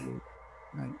never met Luke,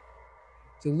 right?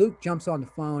 So Luke jumps on the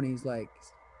phone. He's like,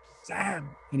 "Sam,"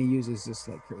 and he uses this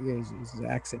like his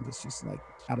accent is just like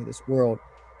out of this world.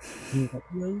 And he's like,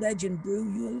 "You're a legend, bro.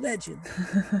 You're a legend."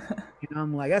 And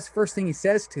I'm like, that's the first thing he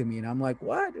says to me. And I'm like,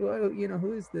 what? Well,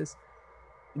 who is this?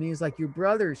 And he's like, your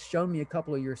brother's shown me a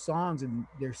couple of your songs and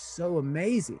they're so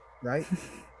amazing, right?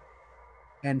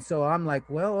 And so I'm like,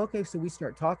 well, okay. So we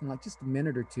start talking like just a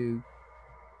minute or two.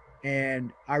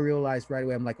 And I realized right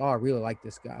away, I'm like, oh, I really like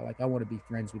this guy. Like, I want to be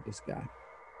friends with this guy.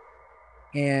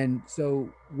 And so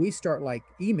we start like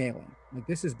emailing. Like,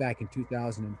 this is back in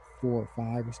 2004 or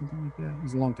five or something like that. It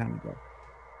was a long time ago.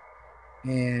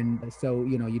 And so,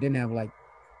 you didn't have like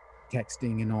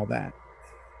texting and all that.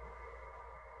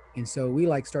 And so we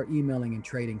like start emailing and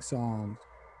trading songs.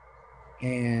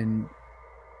 And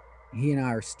he and I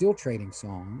are still trading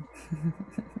songs.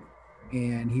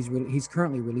 And he's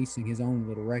currently releasing his own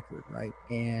little record, right?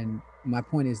 And my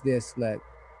point is this: that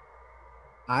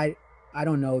I I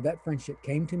don't know, that friendship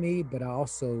came to me, but I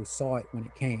also saw it when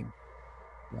it came,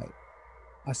 right?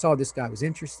 I saw this guy was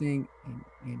interesting,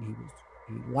 and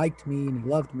he liked me and he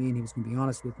loved me and he was going to be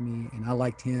honest with me, and I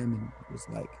liked him, and it was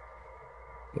like,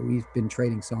 yeah, we've been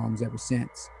trading songs ever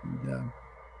since, and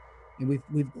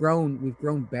we've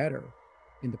grown better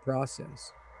in the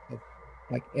process of,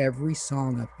 like, every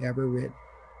song I've ever written,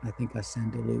 I think I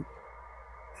send to Luke,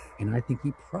 and I think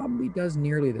he probably does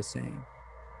nearly the same,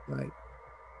 right?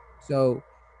 So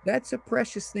that's a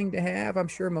precious thing to have. I'm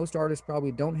sure most artists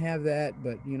probably don't have that,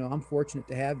 but I'm fortunate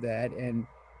to have that. And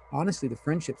honestly, the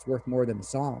friendship's worth more than the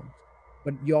songs,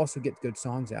 but you also get good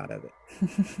songs out of it.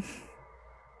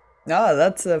 No,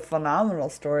 that's a phenomenal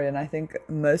story, and I think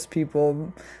most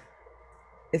people,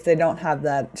 if they don't have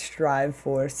that, strive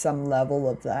for some level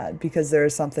of that because there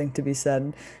is something to be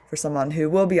said for someone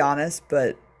who will be honest,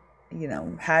 but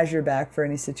has your back for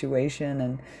any situation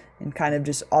and kind of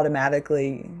just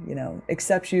automatically,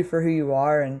 accepts you for who you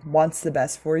are and wants the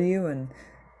best for you and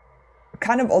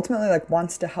kind of ultimately like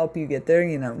wants to help you get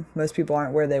there. Most people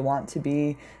aren't where they want to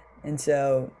be. And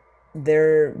so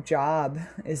their job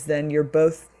is then you're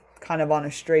both kind of on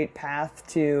a straight path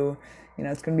to,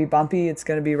 it's going to be bumpy, it's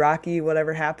going to be rocky,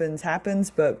 whatever happens, happens.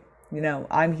 But,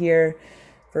 I'm here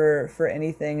for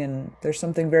anything, and there's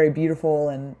something very beautiful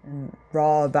and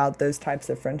raw about those types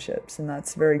of friendships, and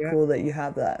that's very Yeah. cool that you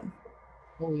have that.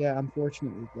 Oh yeah, I'm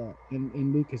fortunate with that.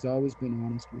 And Luke has always been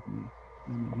honest with me.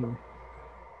 I mean,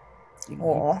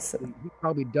 Well, awesome. he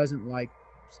probably doesn't like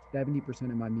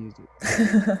 70% of my music.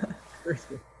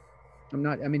 Seriously. I'm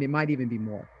not, I mean, it might even be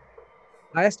more.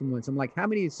 I asked him once, I'm like, how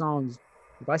many songs,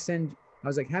 if I send, I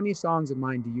was like, how many songs of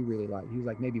mine do you really like? He was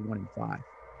like, maybe one in five.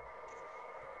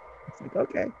 It's like,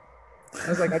 okay. I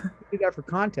was like, I do that for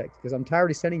context because I'm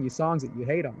tired of sending you songs that you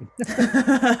hate on.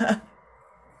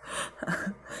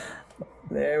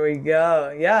 There we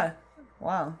go. Yeah.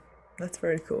 Wow. That's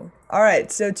very cool. All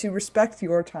right, so to respect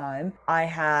your time, I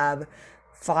have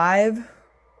five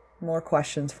more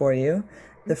questions for you.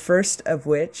 The first of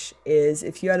which is,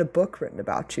 if you had a book written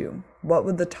about you, what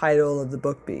would the title of the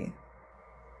book be?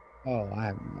 Oh, I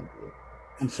have no idea.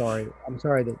 I'm sorry. I'm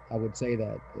sorry that I would say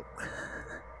that, but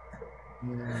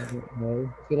I don't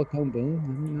know. Silicone Boone? I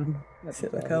don't know. I'm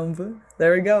sorry. Silicone Boone.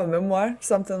 There we go, memoir,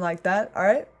 something like that. All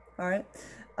right, all right.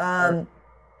 Sorry. Um,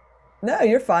 no,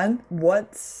 you're fine.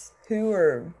 Who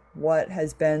or what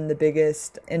has been the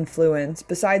biggest influence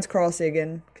besides Carl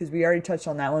Sagan? Because we already touched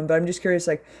on that one, but I'm just curious,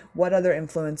 like, what other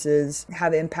influences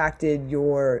have impacted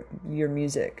your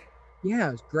music? Yeah,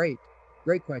 it's great.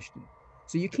 Great question.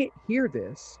 So you can't hear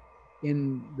this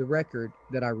in the record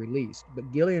that I released, but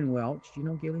Gillian Welch, do you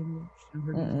know Gillian Welch? You know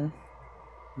her music? Mm-mm.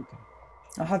 Okay.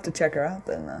 I'll have to check her out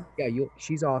then, though. Yeah,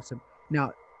 she's awesome.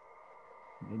 Now,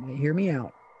 hear me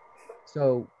out.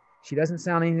 So she doesn't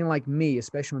sound anything like me,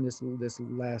 especially on this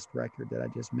last record that I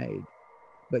just made.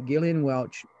 But Gillian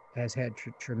Welch has had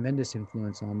tremendous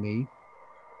influence on me.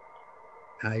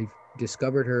 I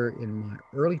discovered her in my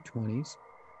early 20s.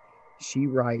 She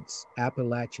writes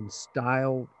Appalachian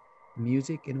style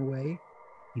music in a way,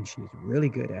 and she's really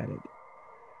good at it.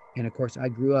 And of course, I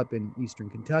grew up in Eastern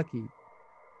Kentucky,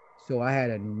 so I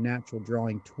had a natural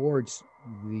drawing towards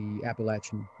the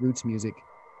Appalachian roots music.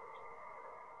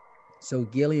 So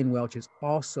Gillian Welch is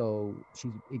also,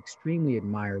 she's extremely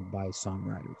admired by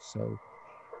songwriters. So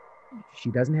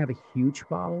she doesn't have a huge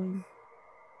following.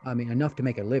 I mean, enough to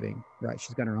make a living, right?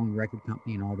 She's got her own record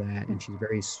company and all that, and she's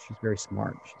very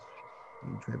smart.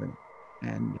 She's driven.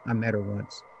 And I met her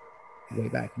once, way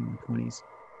back in my 20s,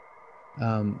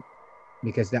 um,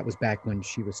 because that was back when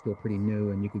she was still pretty new,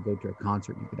 and you could go to a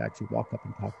concert, and you could actually walk up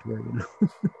and talk to her, you know.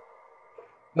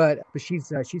 But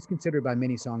she's considered by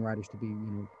many songwriters to be,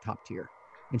 top tier,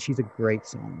 and she's a great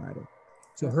songwriter.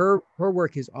 So her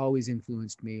work has always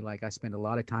influenced me. Like I spent a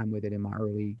lot of time with it in my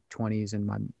early 20s and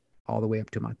my all the way up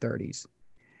to my 30s.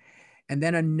 And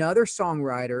then another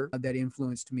songwriter that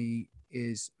influenced me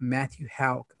is Matthew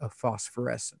Houck of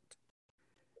Phosphorescent.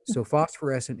 So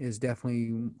Phosphorescent is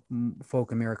definitely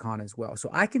folk Americana as well. So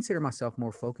I consider myself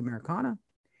more folk Americana,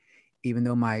 even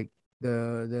though my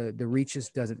the reaches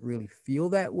doesn't really feel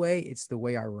that way. It's the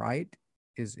way I write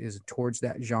is towards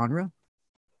that genre.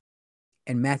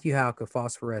 And Matthew Houck of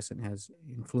Phosphorescent has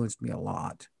influenced me a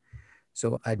lot.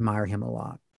 So I admire him a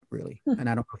lot, really. And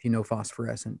I don't know if you know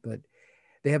Phosphorescent, but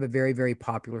they have a very, very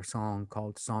popular song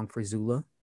called Song for Zula.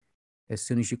 As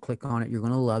soon as you click on it, you're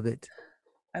going to love it.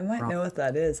 I might From know what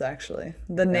that is, actually.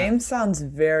 The yeah, name sounds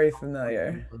very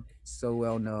familiar. so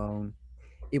well known.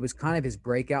 It was kind of his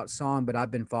breakout song, but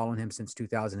I've been following him since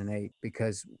 2008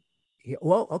 because,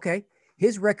 okay,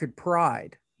 his record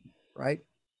Pride, right?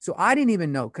 So I didn't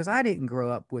even know because I didn't grow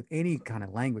up with any kind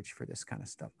of language for this kind of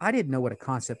stuff. I didn't know what a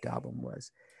concept album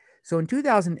was. So in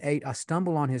 2008, I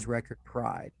stumbled on his record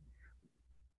Pride,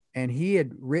 and he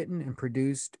had written and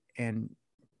produced and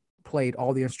played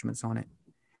all the instruments on it.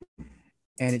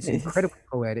 And it's Jeez. incredibly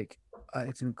poetic.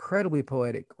 It's an incredibly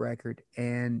poetic record,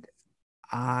 and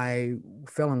I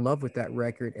fell in love with that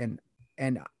record. And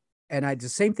and I the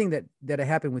same thing that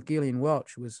happened with Gillian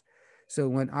Welch was, so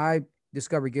when I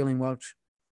discovered Gillian Welch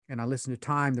and I listened to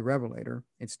Time the Revelator,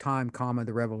 it's Time, comma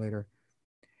the Revelator.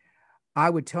 I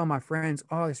would tell my friends,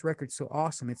 "Oh, this record's so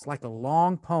awesome! It's like a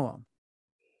long poem."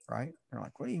 Right? They're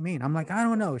like, "What do you mean?" I'm like, "I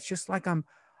don't know. It's just like I'm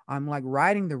like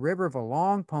riding the river of a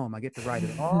long poem. I get to ride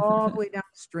it all the way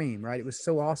downstream." Right? It was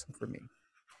so awesome for me.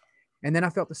 And then I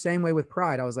felt the same way with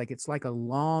Pride. I was like, it's like a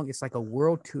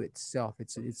world to itself.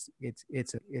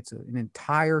 An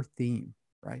entire theme,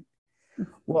 right?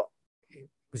 Well, it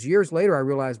was years later I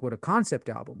realized what a concept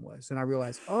album was, and I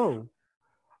realized, oh,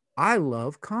 I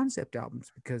love concept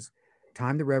albums because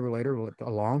Time the Revelator, a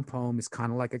long poem, is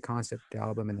kind of like a concept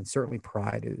album, and then certainly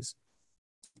Pride is.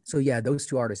 So yeah, those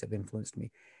two artists have influenced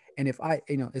me. And if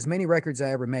as many records I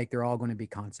ever make, they're all going to be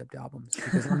concept albums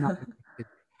because I'm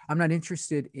not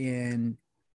interested I'm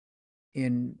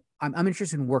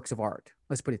interested in works of art.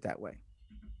 Let's put it that way.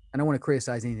 I don't want to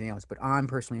criticize anything else, but I'm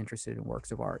personally interested in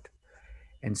works of art.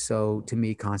 And so to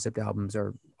me, concept albums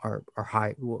are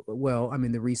high. Well, I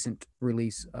mean, the recent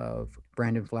release of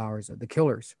Brandon Flowers, The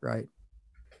Killers, right?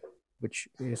 Which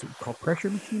is called Pressure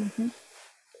Machine, I think.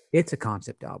 It's a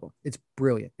concept album. It's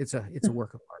brilliant. It's a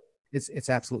work of art. It's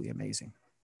absolutely amazing.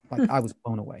 Like I was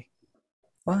blown away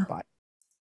Wow. by it.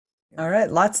 Yeah. All right,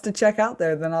 lots to check out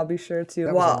there. Then I'll be sure to.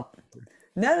 That was a long. Well,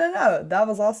 no, no, no. That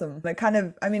was awesome. It kind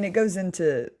of, I mean, it goes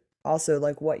into also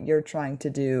like what you're trying to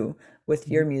do with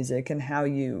your Mhm. music and how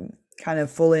you kind of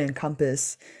fully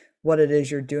encompass what it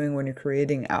is you're doing when you're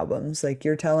creating albums. Like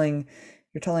you're telling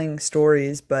you're telling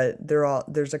stories, but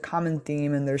there's a common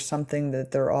theme and there's something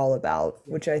that they're all about,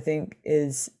 Yeah. which I think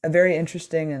is a very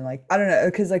interesting and like I don't know,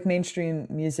 because like mainstream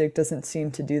music doesn't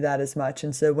seem to do that as much.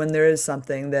 And so when there is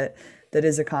something that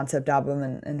is a concept album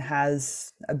and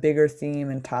has a bigger theme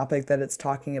and topic that it's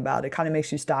talking about, it kind of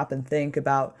makes you stop and think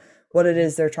about what it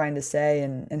is they're trying to say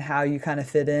and how you kind of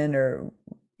fit in or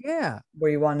Yeah.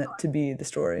 where you want it to be the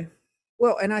story.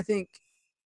 Well, and I think,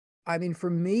 I mean, for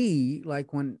me,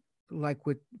 like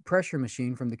with Pressure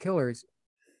Machine from the Killers,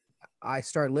 I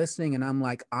start listening and I'm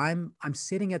like, I'm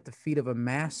sitting at the feet of a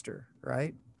master,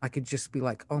 right? I could just be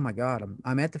like, oh my God,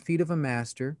 I'm at the feet of a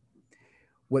master.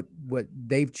 What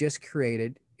they've just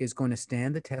created is going to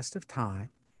stand the test of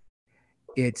time.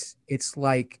 It's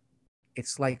like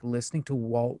listening to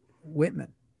Walt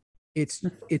Whitman. It's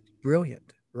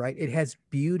brilliant, right? It has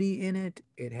beauty in it,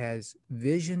 it has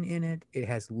vision in it, it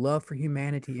has love for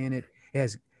humanity in it, it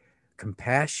has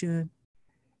compassion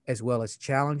as well as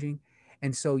challenging.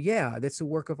 And so yeah, that's a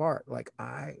work of art. Like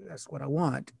I that's what I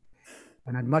want.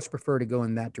 And I'd much prefer to go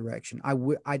in that direction.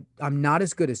 I'm not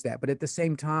as good as that, but at the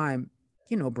same time,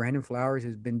 Brandon Flowers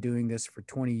has been doing this for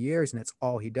 20 years and that's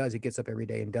all he does. He gets up every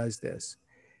day and does this.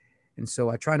 And so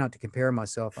I try not to compare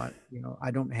myself.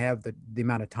 I don't have the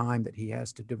amount of time that he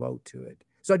has to devote to it.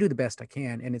 So I do the best I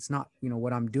can. And it's not,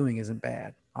 what I'm doing isn't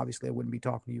bad. Obviously, I wouldn't be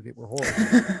talking to you if it were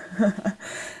horrible.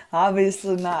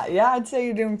 Obviously not. Yeah, I'd say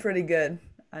you're doing pretty good.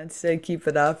 I'd say keep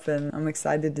it up, and I'm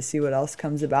excited to see what else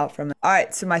comes about from it. All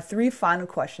right, so my three final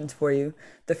questions for you.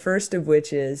 The first of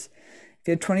which is if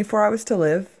you had 24 hours to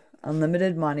live,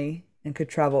 unlimited money, and could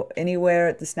travel anywhere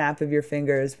at the snap of your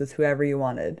fingers with whoever you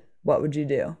wanted, what would you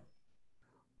do?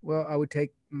 Well, I would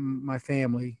take my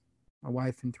family, my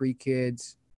wife and three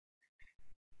kids,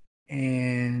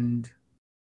 and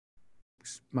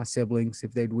my siblings,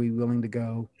 if they'd be willing to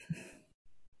go,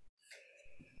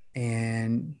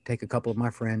 and take a couple of my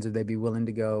friends if they'd be willing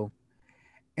to go.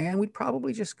 And we'd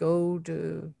probably just go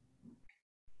to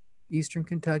Eastern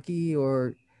Kentucky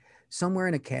or somewhere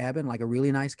in a cabin, like a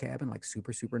really nice cabin, like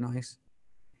super, super nice.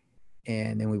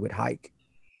 And then we would hike,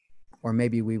 or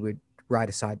maybe we would ride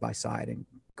a side by side and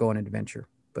go on an adventure.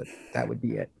 But that would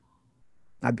be it.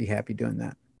 I'd be happy doing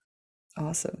that.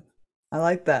 Awesome. I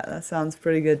like that. That sounds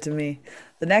pretty good to me.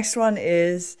 The next one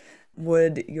is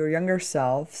would your younger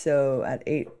self, so at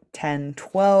 8, 10,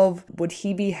 12, would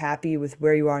he be happy with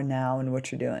where you are now and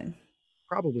what you're doing?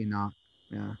 Probably not.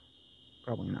 Yeah,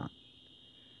 probably not.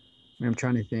 I mean, I'm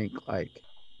trying to think. Like,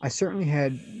 I certainly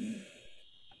had,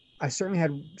 I certainly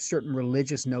had certain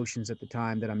religious notions at the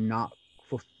time that I'm not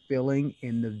fulfilling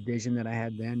in the vision that I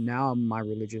had then. Now my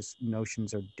religious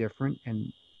notions are different,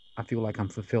 and I feel like I'm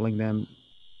fulfilling them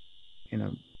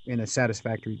in a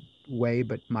satisfactory way.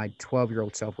 But my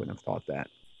 12-year-old self wouldn't have thought that,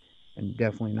 and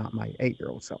definitely not my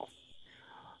 8-year-old self.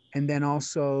 And then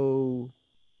also,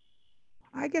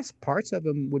 I guess parts of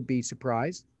them would be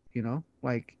surprised.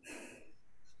 Like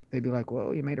they'd be like,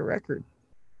 "Well, you made a record,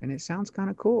 and it sounds kind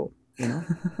of cool."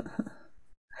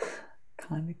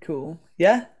 Kind of cool.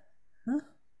 Yeah. Huh.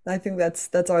 I think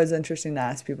that's always interesting to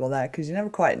ask people that because you never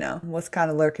quite know what's kind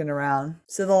of lurking around.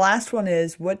 So the last one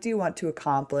is what do you want to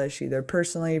accomplish either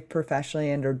personally,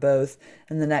 professionally, and or both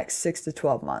in the next 6 to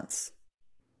 12 months?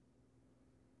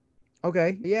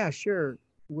 Okay, yeah, sure.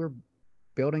 We're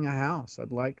building a house.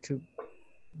 I'd like to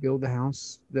build the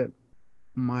house that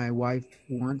my wife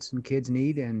wants and kids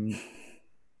need, and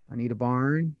I need a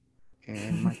barn,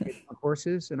 and my kids want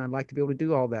horses, and I'd like to be able to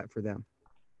do all that for them.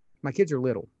 My kids are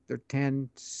little. They're 10,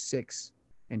 6,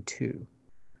 and 2,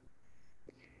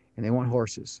 and they want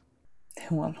horses. They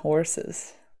want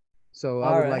horses. So I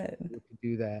All would like right. to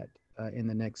do that in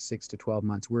the next 6 to 12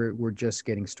 months. We're just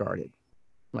getting started,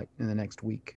 like in the next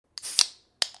week.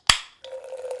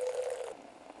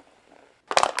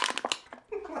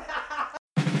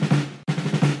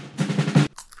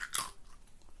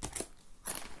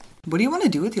 What do you want to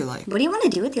do with your life? What do you want to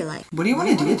do with your life? What do you want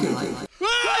to do with your life?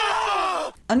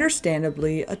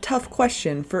 Understandably, a tough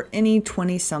question for any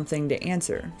 20 something to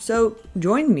answer. So,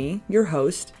 join me, your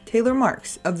host, Taylor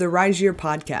Marks of the Rise Year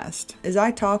podcast, as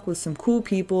I talk with some cool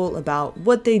people about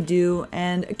what they do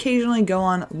and occasionally go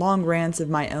on long rants of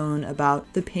my own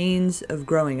about the pains of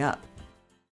growing up.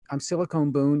 I'm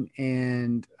Silicone Boone,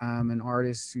 and I'm an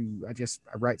artist who I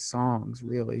write songs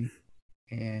really,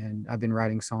 and I've been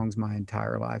writing songs my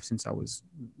entire life since I was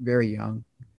very young.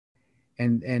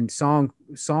 And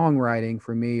songwriting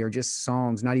for me, or just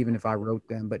songs, not even if I wrote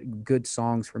them, but good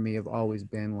songs for me have always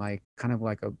been like kind of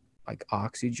like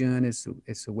oxygen. It's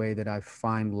the way that I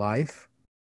find life.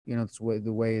 It's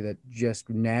the way that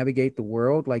just navigate the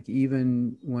world. Like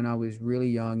even when I was really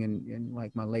young and in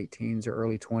like my late teens or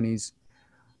early 20s,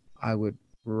 I would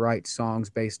write songs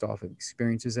based off of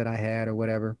experiences that I had or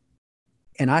whatever.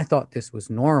 And I thought this was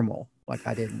normal. Like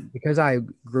I didn't, because I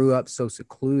grew up so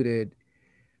secluded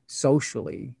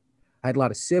socially. I had a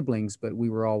lot of siblings, but we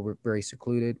were all very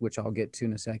secluded, which I'll get to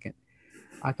in a second.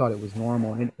 I thought it was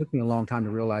normal. And it took me a long time to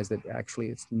realize that actually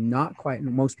it's not quite,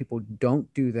 most people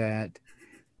don't do that.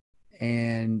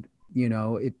 And,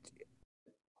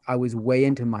 I was way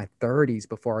into my 30s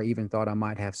before I even thought I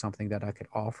might have something that I could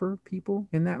offer people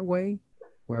in that way,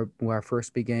 where I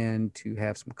first began to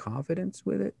have some confidence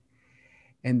with it.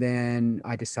 And then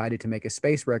I decided to make a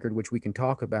space record, which we can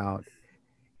talk about.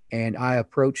 And I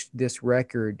approached this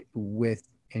record with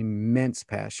immense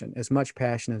passion, as much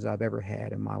passion as I've ever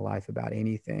had in my life about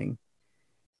anything.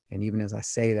 And even as I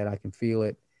say that, I can feel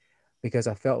it because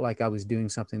I felt like I was doing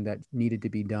something that needed to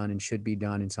be done and should be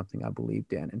done and something I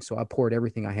believed in. And so I poured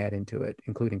everything I had into it,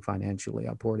 including financially.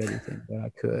 I poured everything that I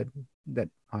could, that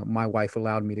my wife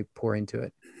allowed me to pour into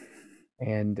it.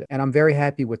 And I'm very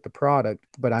happy with the product,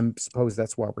 but I suppose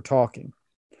that's why we're talking.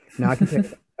 Now I can tell you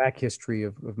the back history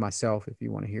of myself if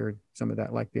you want to hear some of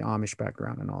that, like the Amish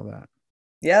background and all that.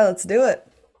 Yeah, let's do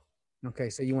it.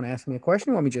 Okay, so you want to ask me a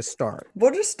question or want me to just start?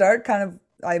 We'll just start kind of,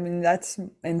 I mean, that's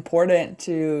important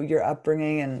to your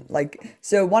upbringing. And like,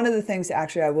 so one of the things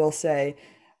actually I will say,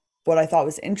 what I thought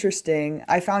was interesting,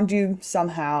 I found you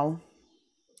somehow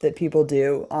that people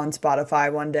do on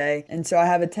Spotify one day. And so I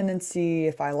have a tendency,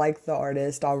 if I like the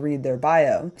artist, I'll read their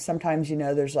bio. Sometimes,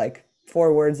 there's like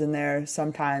four words in there.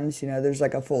 Sometimes, there's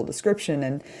like a full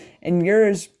description. And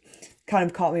yours kind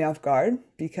of caught me off guard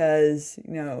because,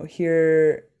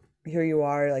 here you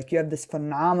are, like you have this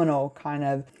phenomenal kind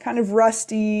of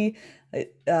rusty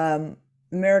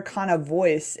Americana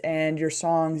voice, and your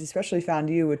songs, especially Found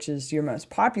You, which is your most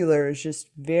popular, is just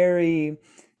very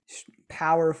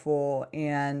powerful.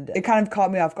 And it kind of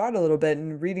caught me off guard a little bit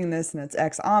in reading this, and it's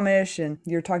Ex-Amish, and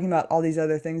you're talking about all these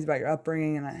other things about your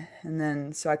upbringing. And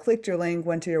then so I clicked your link,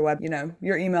 went to your web,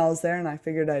 your email is there, and I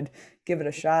figured I'd give it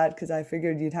a shot because I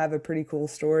figured you'd have a pretty cool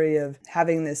story of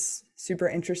having this super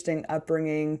interesting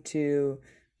upbringing to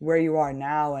where you are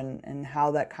now, and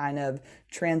how that kind of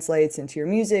translates into your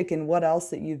music and what else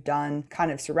that you've done kind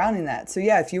of surrounding that. So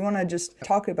yeah, if you want to just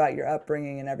talk about your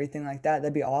upbringing and everything like that,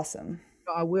 that'd be awesome.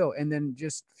 I will, and then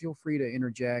just feel free to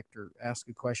interject or ask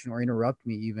a question or interrupt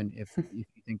me even if you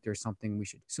think there's something we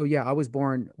should. So yeah, I was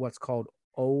born what's called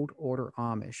Old Order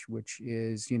Amish, which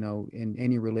is, in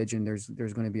any religion, there's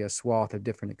going to be a swath of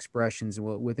different expressions.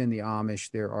 Well, within the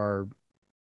Amish, there are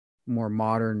more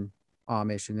modern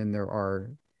Amish, and then there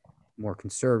are more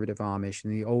conservative Amish,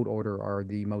 and the Old Order are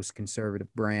the most conservative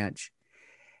branch.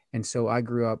 And so I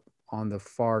grew up on the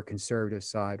far conservative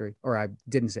side, or I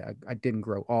didn't say I didn't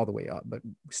grow all the way up, but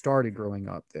started growing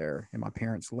up there. And my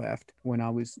parents left when I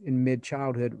was in mid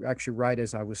childhood, actually, right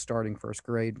as I was starting first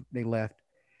grade, they left.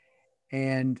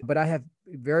 But I have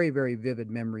very, very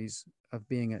vivid memories of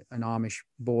being an Amish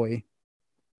boy.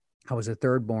 I was a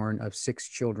third born of six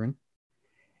children,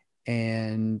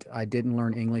 and I didn't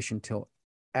learn English until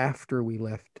after we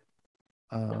left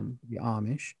the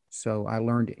Amish. So I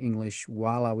learned English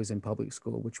while I was in public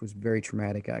school, which was very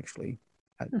traumatic, actually.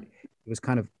 It was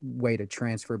kind of way to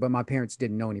transfer, but my parents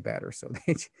didn't know any better, so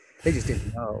they just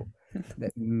didn't know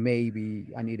that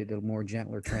maybe I needed a more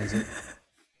gentler transition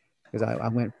because I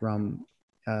went from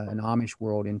an Amish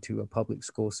world into a public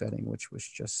school setting, which was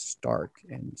just stark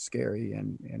and scary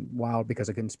and wild because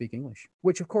I couldn't speak English.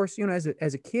 Which, of course,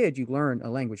 as a kid, you learn a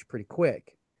language pretty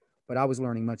quick. But I was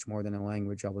learning much more than a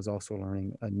language. I was also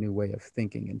learning a new way of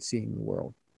thinking and seeing the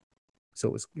world.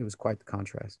 So it was quite the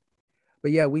contrast.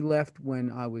 But yeah, we left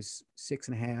when I was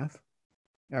 6.5,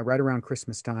 right around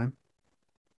Christmas time.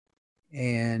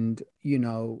 And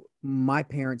my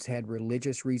parents had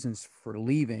religious reasons for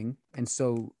leaving, and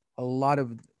so a lot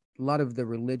of the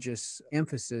religious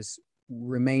emphasis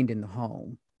remained in the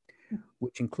home,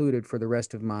 which included for the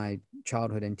rest of my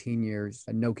childhood and teen years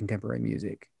no contemporary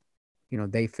music.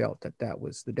 They felt that that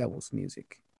was the devil's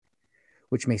music,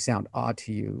 which may sound odd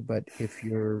to you, but if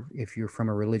you're from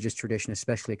a religious tradition,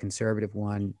 especially a conservative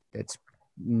one, it's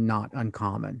not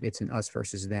uncommon. It's an us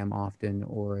versus them often,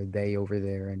 or they over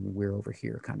there and we're over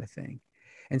here kind of thing.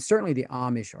 And certainly the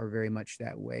Amish are very much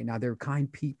that way. Now they're kind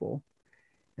people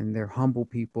and they're humble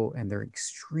people and they're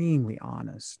extremely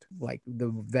honest. Like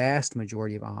the vast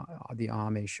majority of the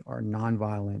Amish are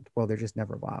nonviolent. Well, they're just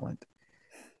never violent.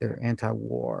 They're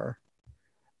anti-war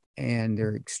and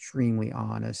they're extremely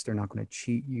honest. They're not going to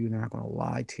cheat you. They're not going to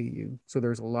lie to you. So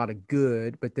there's a lot of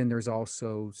good, but then there's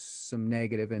also some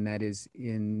negative, and that is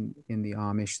in the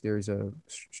Amish, there's a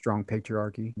strong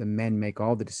patriarchy. The men make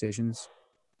all the decisions,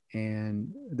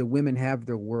 And the women have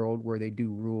their world where they do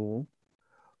rule,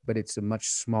 but it's a much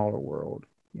smaller world.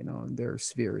 You know, their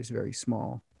sphere is very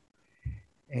small.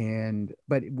 And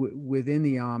but within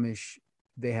the Amish,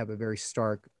 they have a very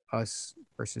stark us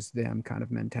versus them kind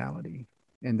of mentality,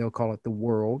 and they'll call it the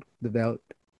world, the Welt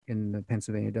in the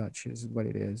Pennsylvania Dutch is what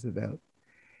it is, the Welt.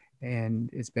 And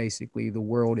it's basically the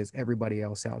world is everybody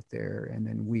else out there, and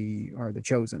then we are the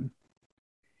chosen.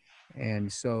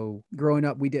 And so growing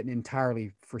up, we didn't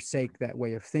entirely forsake that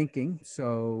way of thinking.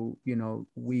 So, you know,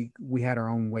 we had our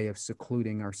own way of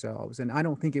secluding ourselves. And I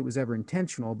don't think it was ever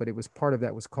intentional, but it was part of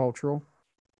that was cultural.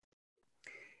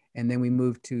 And then we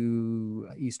moved to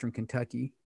Eastern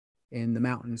Kentucky in the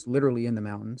mountains, literally in the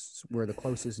mountains, where the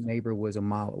closest neighbor was a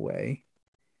mile away.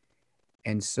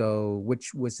 And so,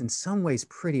 which was in some ways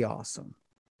pretty awesome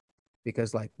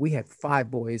because, like, we had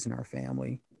 5 boys in our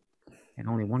family and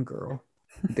only 1 girl,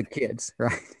 the kids,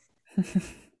 right?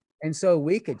 And so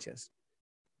we could just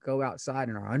go outside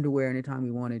in our underwear anytime we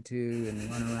wanted to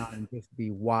and run around and just be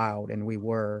wild. And we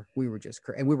were just,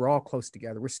 and we were all close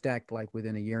together. We're stacked like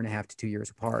within a year and a half to 2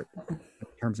 years apart in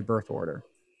terms of birth order.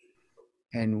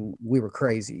 And we were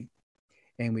crazy.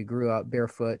 And we grew up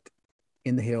barefoot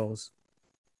in the hills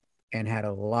and had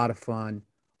a lot of fun,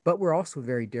 but we're also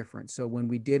very different. So when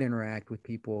we did interact with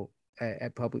people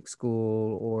at public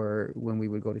school or when we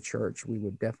would go to church, we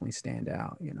would definitely stand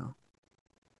out, you know.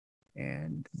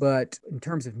 And but in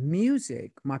terms of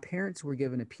music, my parents were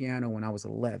given a piano when I was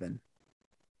 11,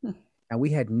 and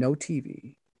we had no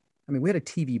TV. I mean, we had a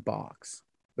TV box,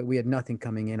 but we had nothing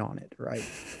coming in on it, right?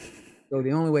 So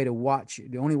the only way to watch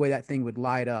it, the only way that thing would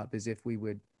light up is if we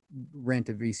would rent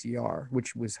a VCR,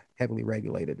 which was heavily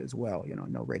regulated as well, you know,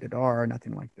 no rated R,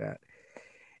 nothing like that.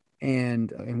 And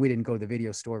we didn't go to the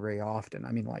video store very often.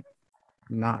 I mean, like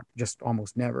not just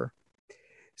almost never.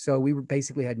 So we were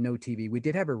basically had no TV. We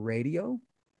did have a radio,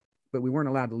 but we weren't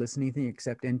allowed to listen to anything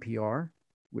except NPR,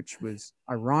 which was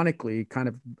ironically kind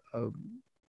of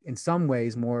in some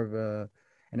ways more of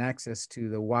an access to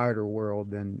the wider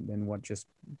world than what just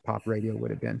pop radio would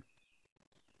have been.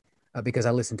 Because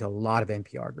I listened to a lot of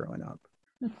NPR growing up.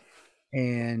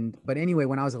 But anyway,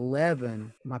 when I was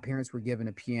 11, my parents were given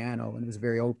a piano, and it was a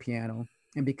very old piano.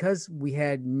 And because we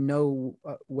had no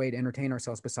way to entertain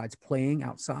ourselves besides playing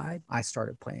outside, I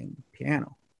started playing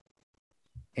piano.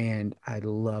 And I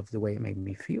loved the way it made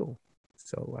me feel.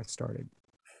 So I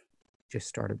just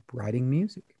started writing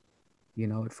music. You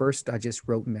know, at first I just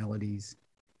wrote melodies.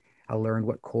 I learned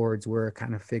what chords were,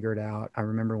 kind of figured out. I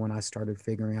remember when I started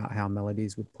figuring out how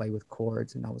melodies would play with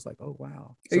chords, and I was like, oh, wow.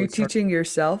 Are So you it started, teaching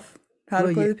yourself how to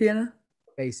well, play yeah, the piano?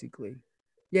 basically.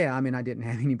 Yeah, I mean, I didn't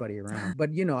have anybody around.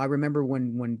 But, you know, I remember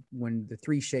when the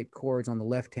 3-shaped chords on the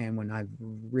left hand, when I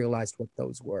realized what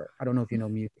those were. I don't know if you know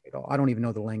music at all. I don't even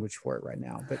know the language for it right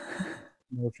now. But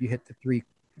you know, if you hit the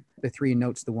three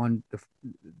notes, the one,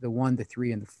 the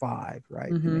three, and the five,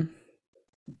 right? Mm-hmm. To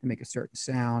make a certain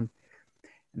sound.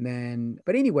 And then,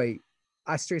 but anyway,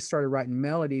 I started writing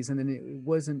melodies, and then it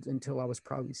wasn't until I was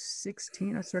probably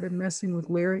 16 I started messing with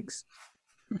lyrics.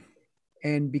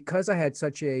 And because I had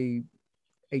such a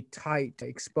tight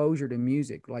exposure to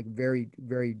music, like very,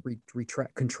 very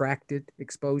contracted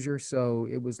exposure. So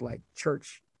it was like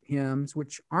church hymns,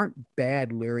 which aren't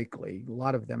bad lyrically. A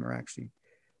lot of them are actually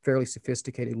fairly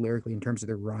sophisticated lyrically in terms of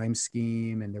their rhyme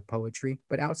scheme and their poetry.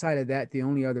 But outside of that, the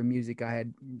only other music I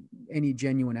had any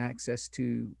genuine access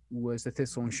to was the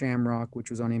Thistle and Shamrock,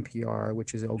 which was on NPR,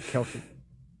 which is old Celtic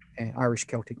and Irish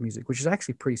Celtic music, which is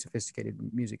actually pretty sophisticated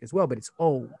music as well, but it's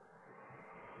old,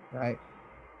 right?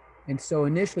 And so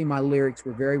initially my lyrics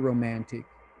were very romantic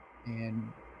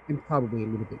and probably a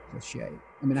little bit cliche.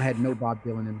 I mean, I had no Bob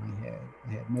Dylan in my head.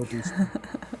 I had no Bruce.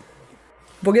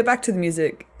 We'll get back to the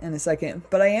music in a second,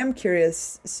 but I am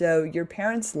curious. So your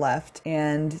parents left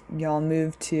and y'all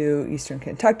moved to Eastern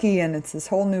Kentucky, and it's this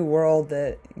whole new world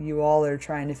that you all are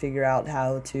trying to figure out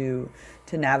how to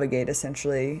navigate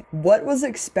essentially. What was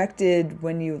expected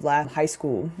when you left high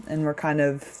school and were kind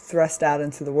of thrust out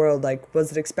into the world? Like,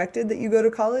 was it expected that you go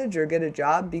to college or get a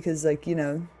job? Because like, you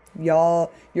know,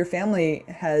 your family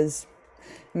has,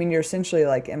 I mean, you're essentially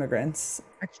like immigrants.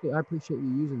 Actually, I appreciate you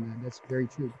using that. That's very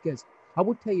true because I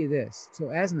will tell you this.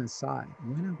 So as an aside,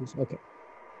 when I was, okay,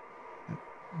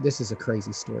 this is a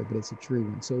crazy story, but it's a true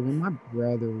one. So when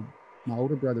my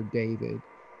older brother David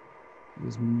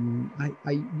was,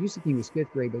 I used to think it was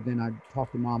 5th grade, but then I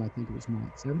talked to mom. I think it was more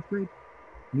like 7th grade.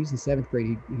 When he was in 7th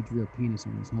grade, he drew a penis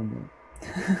on his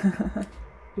homework,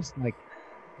 just like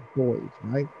boys,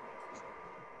 right?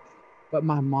 But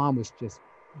my mom was just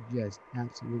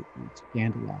absolutely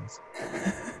scandalized,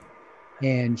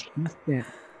 and she sent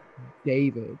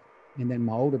David And then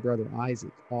my older brother,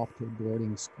 Isaac, off to a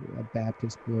boarding school, a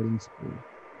Baptist boarding school,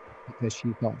 because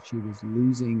she thought she was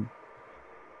losing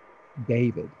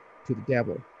David to the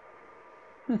devil.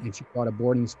 And she thought a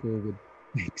boarding school would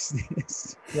fix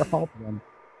this for all of them.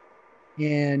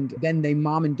 And then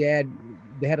mom and dad,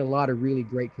 they had a lot of really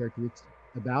great characteristics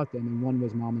about them. And one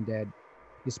was mom and dad,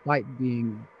 despite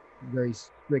being very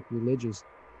strict religious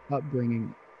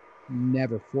upbringing,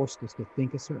 never forced us to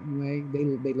think a certain way.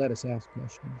 They let us ask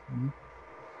questions, you know?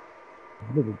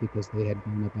 Probably because they had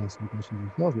grown up asking questions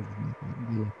themselves, which is not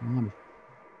that. They left the Amish.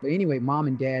 But anyway, mom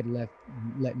and dad let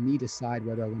me decide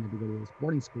whether I wanted to go to this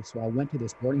boarding school. So I went to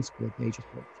this boarding school at the age of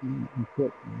 14 in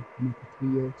Portland. I went for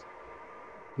 2 years.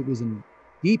 It was in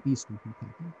deep eastern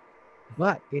Kentucky,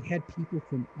 but it had people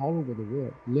from all over the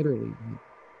world, literally like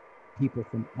people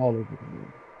from all over the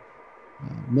world,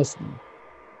 Muslim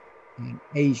and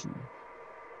Asian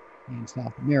and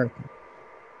South American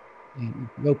and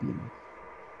Ethiopian.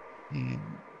 And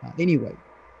anyway,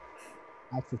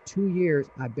 for 2 years,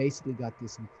 I basically got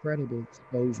this incredible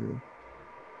exposure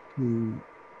to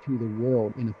the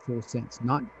world in a full sense,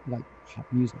 not like pop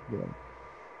music world,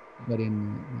 but I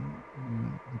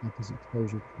got this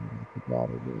exposure to like the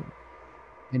broader world.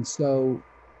 And so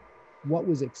what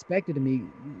was expected of me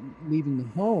leaving the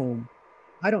home,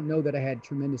 I don't know that I had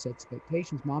tremendous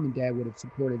expectations. Mom and dad would have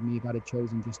supported me if I'd have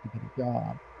chosen just to get a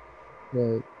job.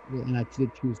 And I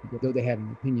did choose to go, though they had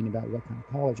an opinion about what kind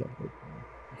of college I'd go to.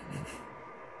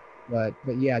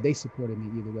 But yeah, they supported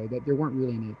me either way. That there weren't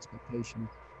really any expectations.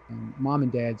 Mom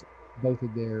and dad's, both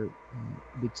of their,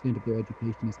 the extent of their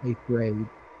education is 8th grade,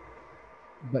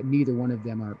 but neither one of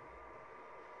them are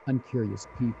uncurious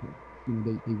people. You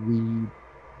know, they read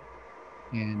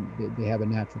and they have a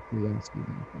natural curiosity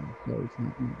about them. So it's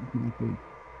not like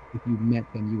if you met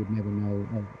them, you would never know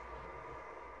of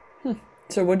it.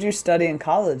 So what'd you study in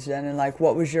college then? And like,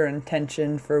 what was your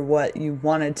intention for what you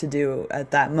wanted to do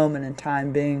at that moment in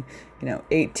time, being,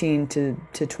 18 to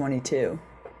 22?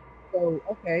 So,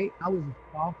 okay, I was a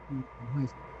sophomore in high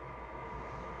school.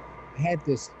 I had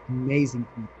this amazing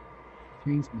teacher,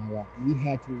 changed my life. We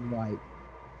had to write,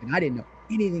 and I didn't know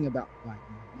anything about writing.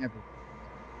 I never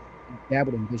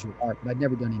dabbled in visual art, but I'd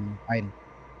never done any writing.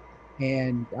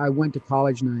 And I went to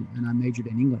college and I majored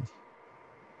in English,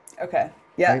 Okay.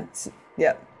 Yeah. right?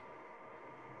 Yep.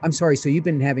 I'm sorry. So you've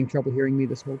been having trouble hearing me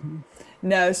this whole time?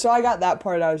 No, so I got that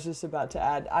part I was just about to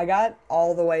add. I got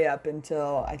all the way up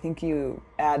until I think you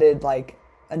added like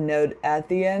a note at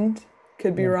the end.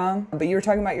 Could be Yeah. wrong. But you were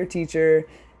talking about your teacher,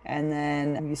 and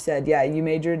then you said, yeah, you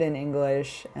majored in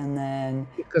English, and then,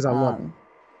 Because I loved it.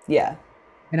 yeah.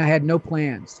 And I had no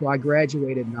plans. So I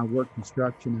graduated and I worked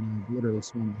construction and I literally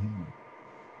swung the hammer,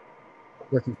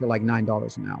 working for like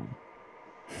 $9 an hour.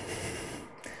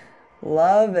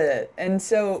 Love it. And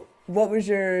so,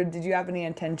 did you have any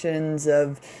intentions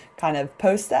of kind of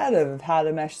post that, of how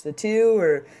to mesh the two,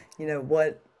 or,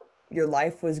 what your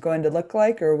life was going to look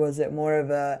like? Or was it more of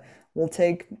a, we'll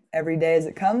take every day as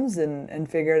it comes and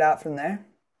figure it out from there?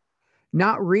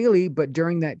 Not really, but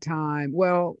during that time,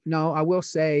 well, no, I will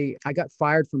say I got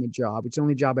fired from a job. It's the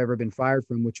only job I've ever been fired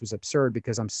from, which was absurd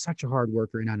because I'm such a hard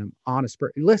worker and I'm an honest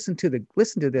person. Listen to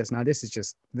this. Now, this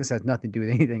has nothing to do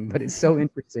with anything, but it's so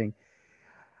interesting.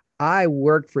 I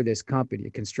worked for this company,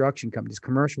 a construction company, this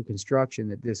commercial construction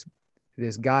that this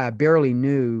guy I barely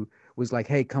knew was like,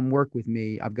 "Hey, come work with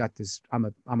me. I've got this.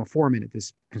 I'm a foreman at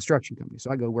this construction company." So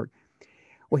I go work.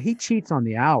 Well, he cheats on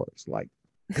the hours. Like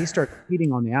he starts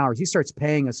cheating on the hours. He starts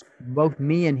paying us, both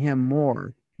me and him,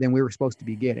 more than we were supposed to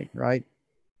be getting, right?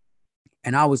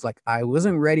 And I was like, I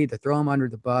wasn't ready to throw him under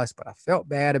the bus, but I felt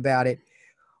bad about it.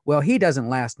 Well, he doesn't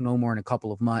last no more than a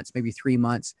couple of months, maybe 3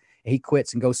 months. He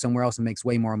quits and goes somewhere else and makes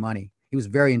way more money. He was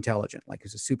very intelligent, like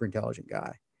he's a super intelligent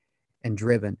guy and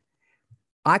driven.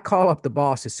 I call up the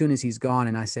boss as soon as he's gone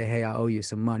and I say, "Hey, I owe you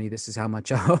some money. This is how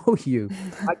much I owe you."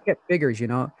 I kept figures.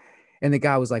 And the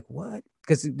guy was like, "What?"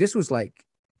 Because this was like,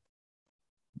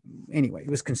 anyway,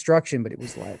 it was construction, but it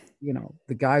was like,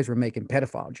 the guys were making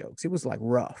pedophile jokes. It was like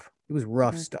rough. It was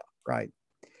rough Mm. stuff, right?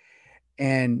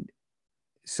 And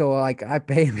so like I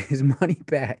pay him his money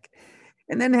back.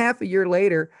 And then half a year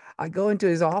later, I go into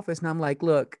his office and I'm like,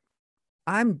 "Look,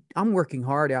 I'm working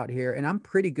hard out here and I'm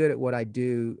pretty good at what I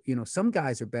do. Some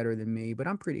guys are better than me, but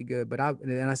I'm pretty good.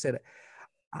 And I said,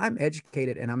 I'm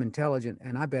educated and I'm intelligent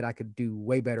and I bet I could do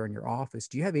way better in your office.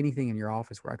 Do you have anything in your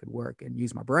office where I could work and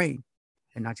use my brain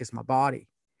and not just my body?"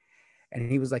 And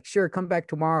he was like, "Sure, come back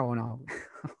tomorrow and I'll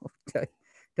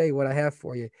tell you what I have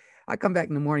for you." I come back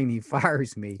in the morning and he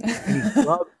fires me and he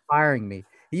loves firing me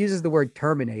he uses the word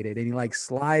terminated, and he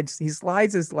slides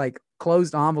his like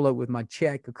closed envelope with my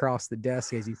check across the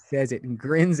desk as he says it and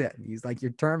grins at me. He's like,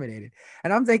 "You're terminated."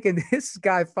 And I'm thinking, this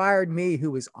guy fired me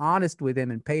who was honest with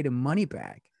him and paid him money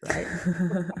back, right?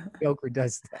 Joker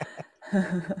does that.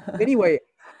 Anyway,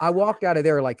 I walked out of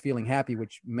there like feeling happy,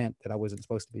 which meant that I wasn't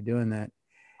supposed to be doing that.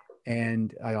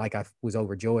 And I was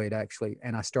overjoyed actually.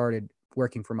 And I started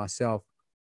working for myself,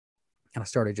 and I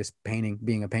started just painting,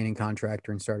 being a painting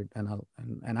contractor,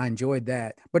 and I enjoyed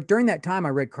that. But during that time, I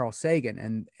read Carl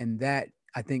Sagan, and that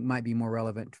I think might be more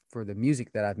relevant for the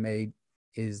music that I've made.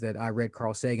 Is that I read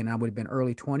Carl Sagan. I would have been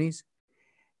early 20s,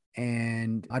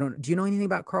 and I don't. Do you know anything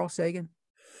about Carl Sagan?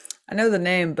 I know the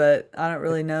name, but I don't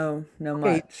really know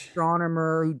Okay, much.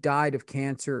 astronomer who died of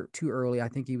cancer too early. I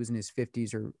think he was in his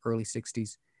 50s or early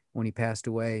 60s when he passed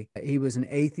away. He was an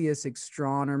atheist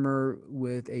astronomer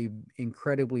with a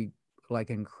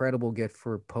incredible gift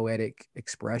for poetic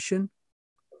expression,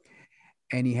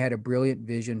 and he had a brilliant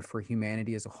vision for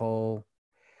humanity as a whole.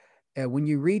 When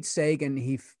you read Sagan,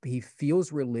 he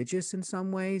feels religious in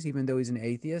some ways, even though he's an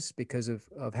atheist, because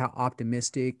of how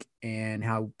optimistic and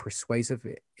how persuasive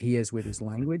he is with his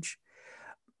language.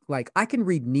 Like I can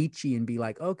read Nietzsche and be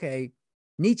like, okay,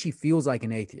 Nietzsche feels like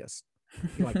an atheist.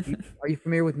 Are you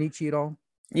familiar with Nietzsche at all?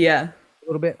 Yeah. A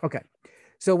little bit? Okay.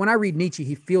 So when I read Nietzsche,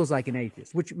 he feels like an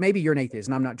atheist, which maybe you're an atheist,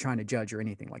 and I'm not trying to judge or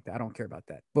anything like that. I don't care about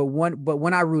that. But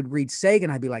when I would read Sagan,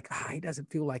 I'd be like, he doesn't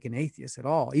feel like an atheist at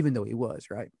all, even though he was,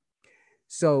 right?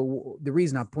 So the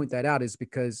reason I point that out is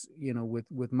because,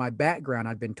 with my background,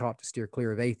 I'd been taught to steer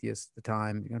clear of atheists at the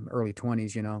time, early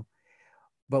 20s,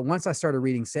 But once I started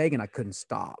reading Sagan, I couldn't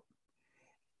stop.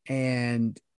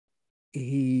 And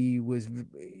he was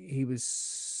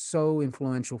so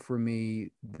influential for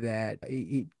me that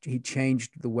he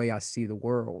changed the way I see the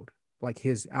world. Like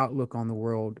his outlook on the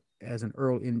world as an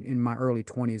early in my early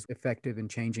 20s, effective in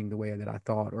changing the way that I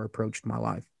thought or approached my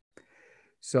life.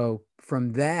 So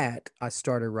from that, I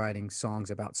started writing songs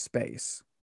about space,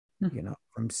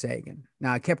 from Sagan.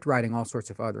 Now I kept writing all sorts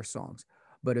of other songs,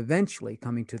 but eventually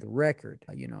coming to the record,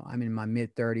 I'm in my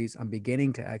mid 30s. I'm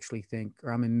beginning to actually think,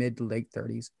 or I'm in mid to late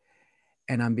 30s,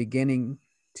 and I'm beginning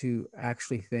to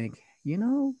actually think,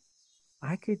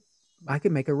 I could, I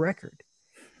could make a record,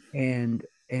 and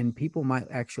people might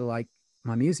actually like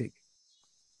my music.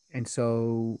 And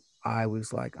so I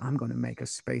was like, I'm going to make a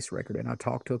space record. And I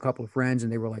talked to a couple of friends,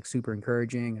 and they were like super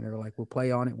encouraging, and they were like, we'll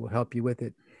play on it, we'll help you with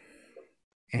it.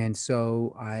 And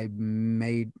so I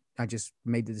just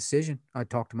made the decision. I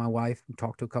talked to my wife and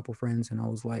talked to a couple of friends, and I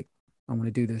was like, I want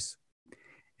to do this.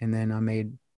 And then I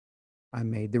made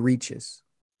the Reaches,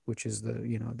 which is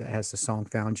that has the song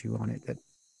Found You on it, that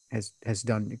has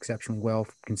done exceptionally well,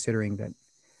 considering that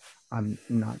I'm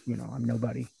not, I'm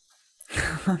nobody.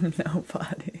 I'm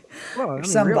nobody. Well, Or I mean,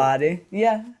 really, somebody.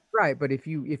 Yeah. right. But if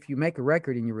you make a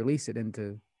record and you release it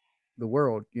into the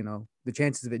world, the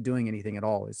chances of it doing anything at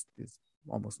all is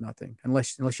almost nothing,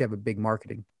 unless you have a big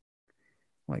marketing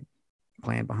like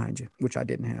plan behind you, which I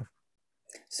didn't have.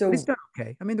 But it's So done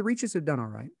okay. I mean, the Reaches have done all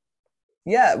right.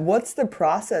 yeah, what's the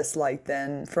process like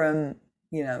then from,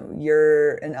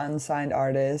 you're an unsigned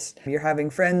artist, you're having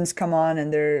friends come on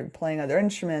and they're playing other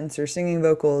instruments or singing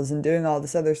vocals and doing all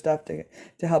this other stuff to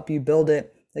help you build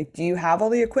it. Like, do you have all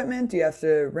the equipment? Do you have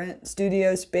to rent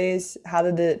studio space? How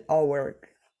did it all work?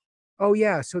 Oh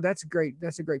yeah, so that's great.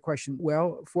 That's a great question.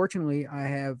 Well, fortunately, I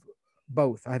have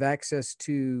both. I have access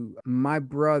to my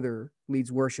brother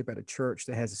leads worship at a church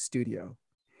that has a studio,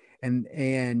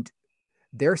 and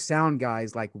their sound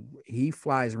guys, like, he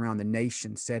flies around the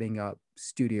nation setting up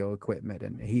studio equipment,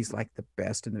 and he's like the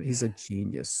best, and he's a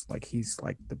genius. Like he's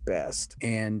like the best,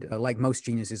 and like most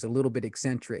geniuses, a little bit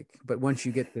eccentric, but once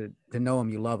you get to know him,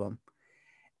 you love him.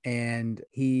 And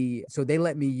so they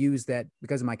let me use that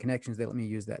because of my connections. They let me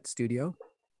use that studio,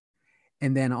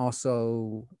 and then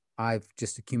also I've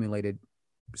just accumulated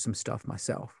some stuff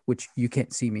myself, which you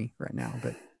can't see me right now,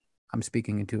 but I'm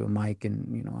speaking into a mic,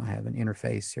 and I have an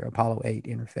interface here, Apollo 8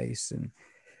 interface, and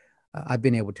I've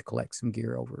been able to collect some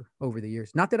gear over the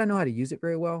years. Not that I know how to use it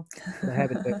very well, but I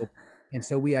have it available. And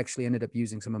so we actually ended up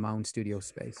using some of my own studio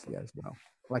space, yeah, as well.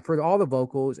 Like for all the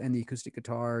vocals and the acoustic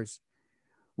guitars,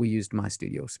 we used my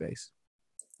studio space.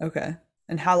 Okay.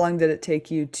 And how long did it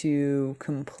take you to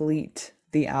complete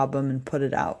the album and put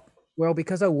it out? Well,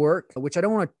 because I work, which I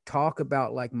don't want to talk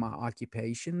about like my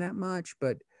occupation that much,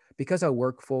 but because I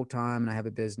work full time and I have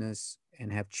a business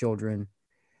and have children,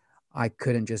 I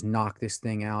couldn't just knock this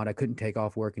thing out. I couldn't take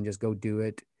off work and just go do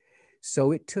it.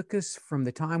 So it took us from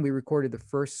the time we recorded the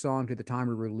first song to the time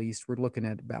we released, we're looking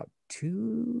at about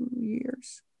 2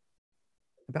 years.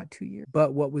 about 2 years.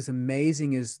 But what was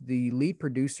amazing is the lead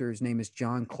producer, his name is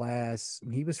John Class.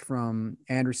 He was from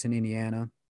Anderson, Indiana,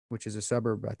 which is a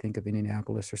suburb, I think, of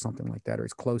Indianapolis or something like that, or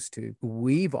it's close to.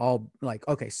 We've all like,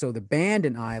 okay, so the band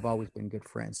and I have always been good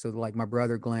friends. So like my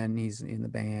brother Glenn, he's in the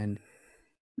band.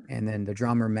 And then the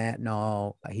drummer Matt and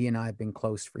all, he and I have been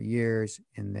close for years.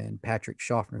 And then Patrick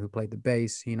Schaffner, who played the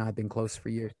bass, he and I have been close for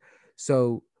years.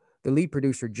 So the lead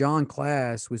producer, John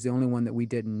Class, was the only one that we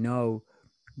didn't know.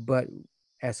 But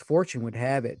as fortune would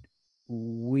have it,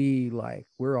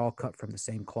 we're all cut from the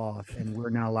same cloth and we're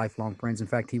now lifelong friends. In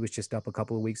fact, he was just up a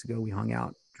couple of weeks ago. We hung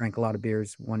out, drank a lot of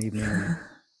beers one evening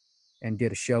and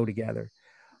did a show together.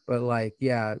 But like,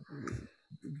 yeah,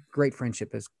 great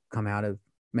friendship has come out of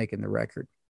making the record.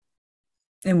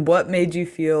 And what made you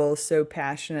feel so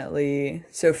passionately?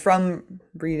 So, from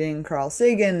reading Carl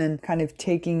Sagan and kind of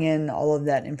taking in all of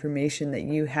that information that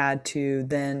you had to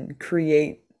then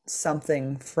create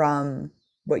something from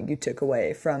what you took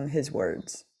away from his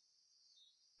words.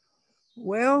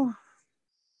 Well,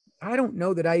 I don't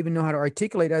know that I even know how to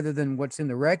articulate other than what's in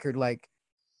the record. Like,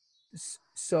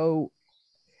 so,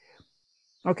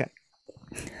 okay.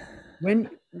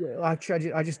 When I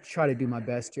just try to do my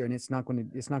best here, and it's not going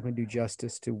to do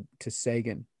justice to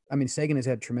Sagan. I mean, Sagan has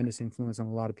had tremendous influence on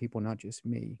a lot of people, not just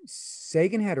me.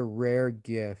 Sagan had a rare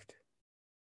gift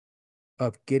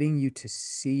of getting you to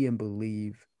see and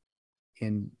believe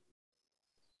in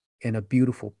in a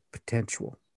beautiful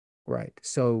potential, right?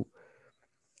 So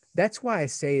that's why I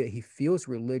say that he feels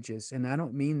religious, and I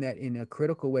don't mean that in a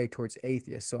critical way towards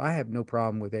atheists. So I have no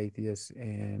problem with atheists,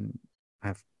 and I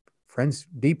have friends,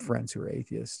 deep friends who are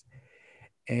atheists,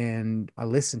 and I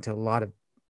listen to a lot of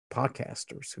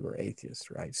podcasters who are atheists,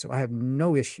 right? So I have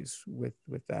no issues with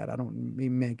that. I don't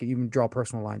even draw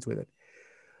personal lines with it,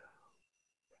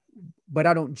 but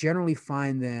I don't generally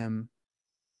find them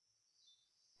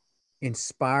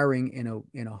inspiring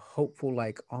in a hopeful,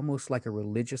 like almost like a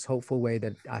religious hopeful way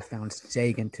that I found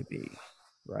Sagan to be,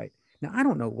 right? Now I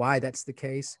don't know why that's the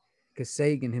case, because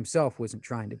Sagan himself wasn't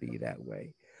trying to be that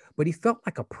way, but he felt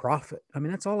like a prophet. I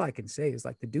mean, that's all I can say is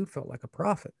like the dude felt like a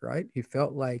prophet, right? He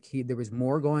felt like there was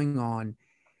more going on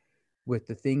with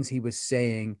the things he was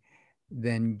saying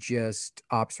than just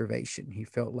observation. He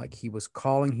felt like he was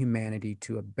calling humanity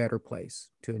to a better place,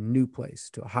 to a new place,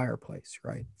 to a higher place,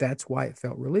 right? That's why it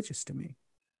felt religious to me.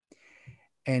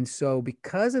 And so,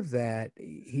 because of that,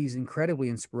 he's incredibly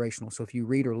inspirational. So, if you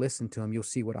read or listen to him, you'll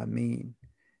see what I mean.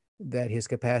 That his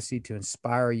capacity to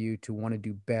inspire you to want to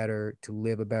do better, to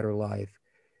live a better life,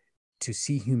 to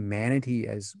see humanity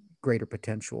as greater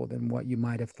potential than what you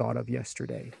might have thought of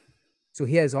yesterday. So,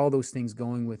 he has all those things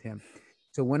going with him.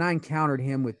 So, when I encountered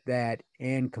him with that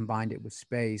and combined it with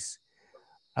space,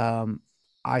 um,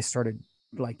 I started,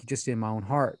 like, just in my own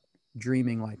heart,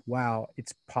 dreaming like, wow,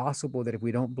 it's possible that if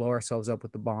we don't blow ourselves up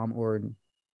with the bomb, or in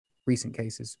recent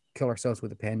cases, kill ourselves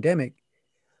with a pandemic,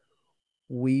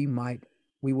 we might,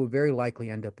 we will very likely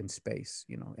end up in space,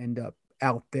 end up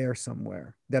out there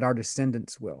somewhere, that our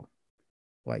descendants will,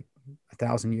 like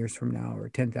 1,000 years from now or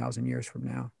 10,000 years from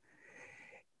now.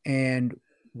 And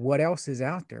what else is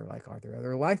out there? Like, are there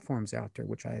other life forms out there,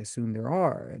 which I assume there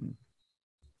are? And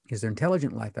is there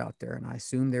intelligent life out there? And I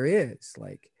assume there is.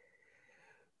 Like,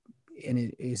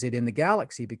 and is it in the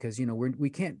galaxy? Because we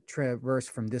can't traverse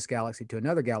from this galaxy to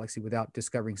another galaxy without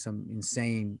discovering some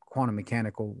insane quantum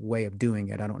mechanical way of doing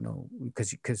it. I don't know,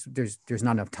 because there's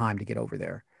not enough time to get over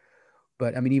there.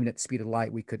 But I mean, even at the speed of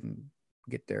light, we couldn't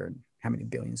get there in how many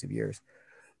billions of years.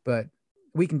 But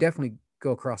we can definitely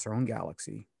go across our own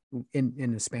galaxy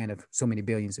in the span of so many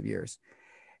billions of years.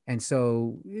 And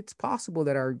so it's possible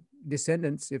that our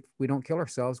descendants, if we don't kill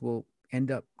ourselves, will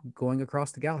end up going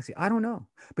across the galaxy. I don't know.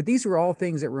 But these were all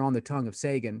things that were on the tongue of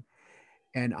Sagan.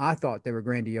 And I thought they were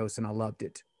grandiose and I loved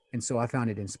it. And so I found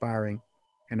it inspiring.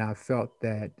 And I felt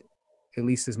that, at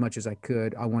least as much as I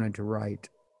could, I wanted to write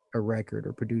a record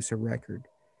or produce a record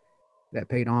that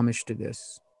paid homage to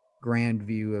this grand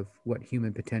view of what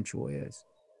human potential is,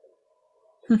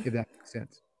 if that makes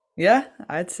sense. Yeah,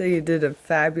 I'd say you did a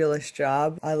fabulous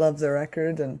job. I love the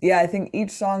record, and yeah, I think each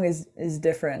song is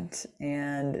different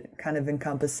and kind of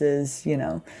encompasses,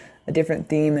 a different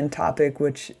theme and topic,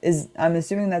 which is, I'm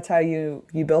assuming that's how you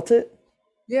built it.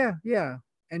 Yeah, yeah.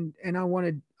 And I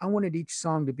wanted each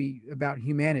song to be about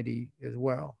humanity as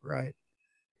well, right?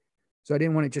 So I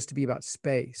didn't want it just to be about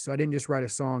space. So I didn't just write a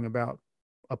song about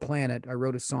a planet. I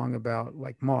wrote a song about,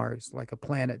 like, Mars, like a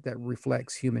planet that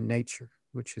reflects human nature,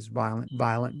 which is violent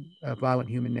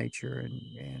human nature,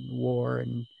 and war,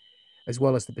 and as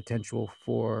well as the potential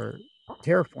for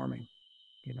terraforming,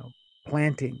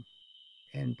 planting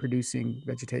and producing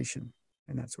vegetation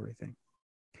and that sort of thing.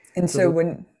 And So so those,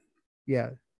 when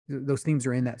yeah, those themes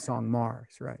are in that song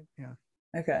Mars, right? Yeah.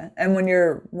 Okay. And when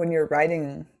you're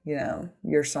writing,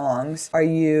 your songs, are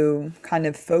you kind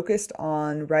of focused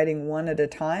on writing one at a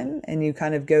time and you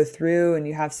kind of go through and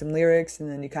you have some lyrics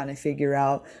and then you kind of figure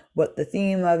out what the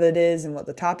theme of it is and what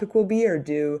the topic will be, or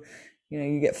do,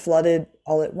 you get flooded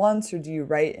all at once, or do you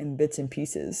write in bits and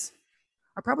pieces?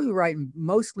 I probably write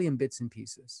mostly in bits and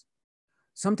pieces.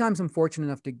 Sometimes I'm fortunate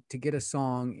enough to get a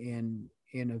song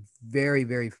in a very,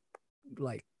 very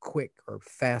like quick or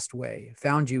fast way.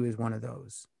 Found You is one of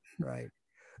those, right?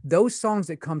 Those songs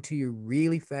that come to you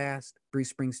really fast.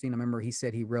 Bruce Springsteen, I remember he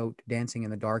said he wrote Dancing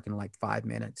in the Dark in like 5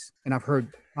 minutes. And I've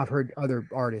heard other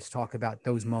artists talk about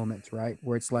those moments, right?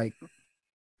 Where it's like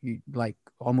you like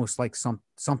almost like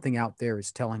something out there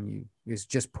is telling you, is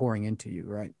just pouring into you,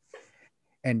 right?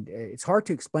 And it's hard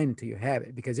to explain until you have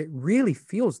it, because it really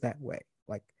feels that way.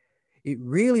 Like it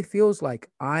really feels like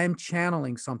I'm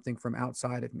channeling something from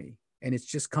outside of me and it's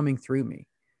just coming through me.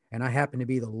 And I happen to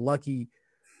be the lucky,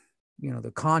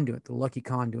 the conduit, the lucky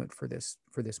conduit for this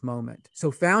moment. So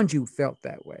Found You felt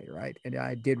that way, right? And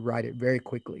I did write it very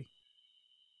quickly.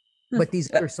 Hmm. But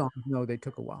these Uh, other songs, no, they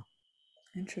took a while.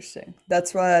 Interesting.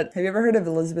 That's what, have you ever heard of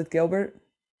Elizabeth Gilbert?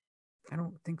 I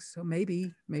don't think so.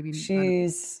 Maybe I don't.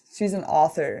 She's an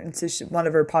author, and so one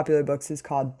of her popular books is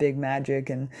called Big Magic,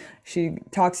 and she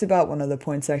talks about one of the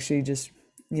points actually just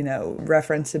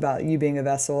reference about you being a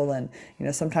vessel, and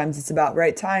sometimes it's about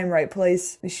right time, right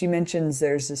place. She mentions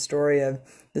there's a story of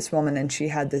this woman, and she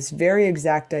had this very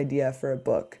exact idea for a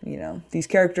book. These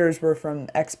characters were from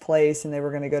X place, and they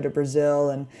were going to go to Brazil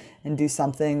and do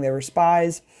something. They were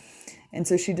spies. And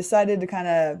so she decided to kind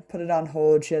of put it on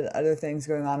hold. She had other things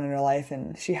going on in her life,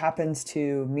 and she happens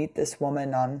to meet this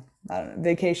woman on, I don't know,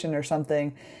 vacation or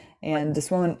something. Right. And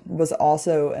this woman was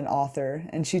also an author,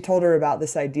 and she told her about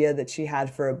this idea that she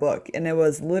had for a book. And it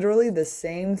was literally the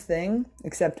same thing,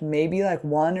 except maybe like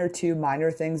one or two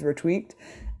minor things were tweaked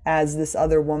as this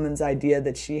other woman's idea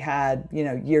that she had,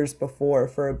 years before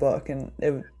for a book. And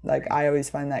it, like, Crazy. I always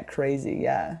find that crazy.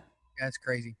 Yeah. That's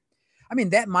crazy. I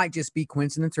mean, that might just be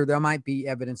coincidence, or there might be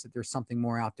evidence that there's something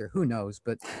more out there. Who knows?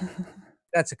 But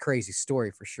that's a crazy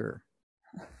story for sure.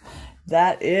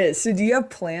 That is. So do you have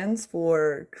plans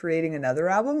for creating another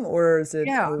album, or is it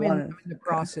Yeah, a I'm one? in the Okay.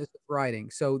 process of writing.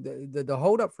 So the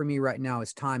hold up for me right now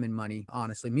is time and money.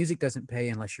 Honestly, music doesn't pay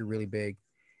unless you're really big.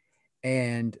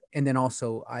 And then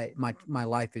also my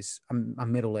life is,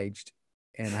 I'm middle aged,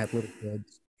 and I have little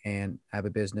kids, and I have a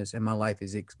business, and my life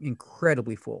is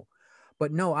incredibly full.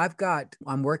 But no,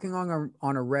 I'm working on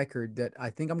a record that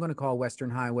I think I'm going to call Western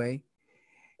Highway,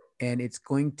 and it's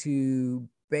going to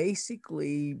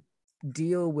basically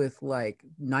deal with like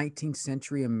 19th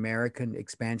century American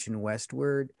expansion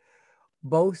westward,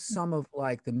 both some of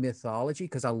like the mythology,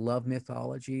 because I love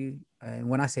mythology. And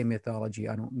when I say mythology,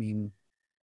 I don't mean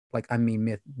like, I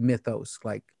mean mythos,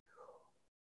 like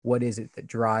what is it that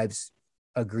drives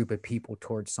a group of people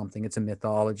towards something? It's a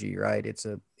mythology, right? It's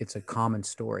a common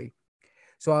story.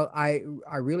 So I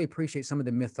really appreciate some of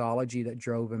the mythology that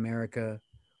drove America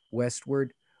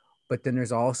westward, but then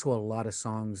there's also a lot of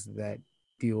songs that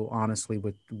deal honestly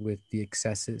with the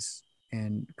excesses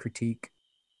and critique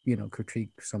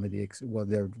some of the well,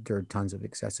 there are tons of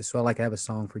excesses. So I like to have a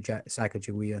song for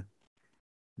Sacagawea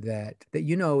that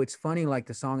it's funny, like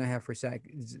the song I have for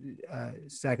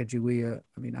Sacagawea.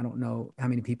 I mean, I don't know how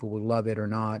many people will love it or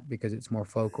not because it's more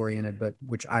folk oriented, but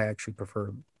which I actually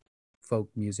prefer folk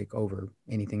music over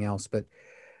anything else. But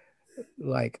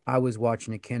like I was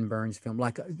watching a Ken Burns film.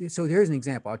 Like, so here's an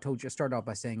example. I started off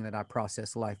by saying that I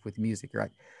process life with music,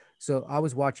 right? So I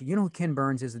was watching, who Ken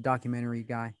Burns is, the documentary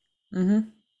guy? Mm-hmm.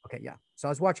 Okay, yeah. So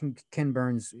I was watching Ken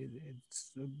Burns.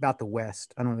 It's about the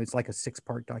West. I don't know. It's like a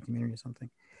 6-part documentary or something.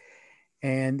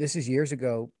 And this is years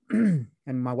ago. And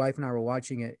my wife and I were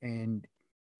watching it, and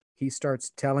he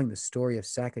starts telling the story of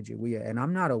Sacagawea. And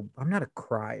I'm not a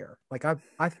crier. Like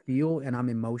I feel and I'm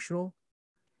emotional.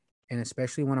 And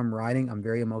especially when I'm writing, I'm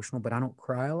very emotional, but I don't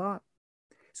cry a lot.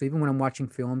 So even when I'm watching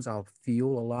films, I'll feel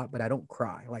a lot, but I don't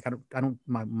cry. Like I don't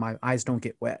my eyes don't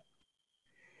get wet.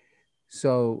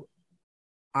 So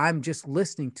I'm just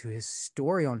listening to his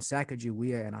story on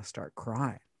Sacagawea and I start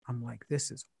crying. I'm like,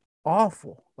 this is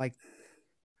awful. Like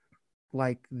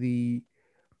the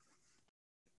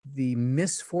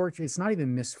misfortune, it's not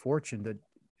even misfortune,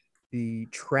 the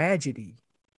tragedy,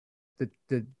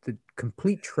 the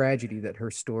complete tragedy that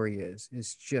her story is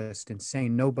just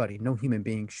insane. No human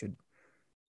being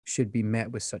should be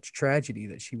met with such tragedy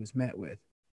that she was met with,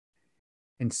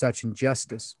 and such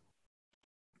injustice.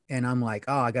 And I'm like,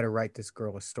 oh, I got to write this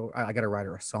girl a story. I got to write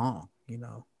her a song.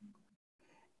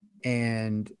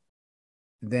 And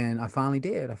then I finally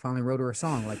did. I finally wrote her a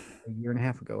song like a year and a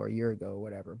half ago or a year ago or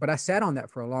whatever. But I sat on that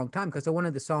for a long time because I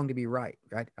wanted the song to be right.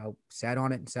 Right. I sat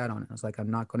on it and sat on it. I was like, I'm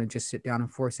not going to just sit down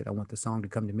and force it. I want the song to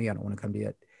come to me. I don't want to come to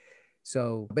it.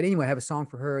 So, but anyway, I have a song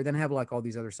for her. Then I have like all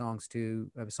these other songs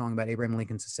too. I have a song about Abraham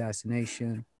Lincoln's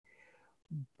assassination.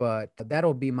 But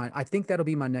I think that'll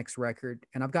be my next record.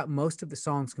 And I've got most of the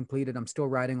songs completed. I'm still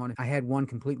writing on it. I had one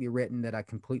completely written that I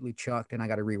completely chucked and I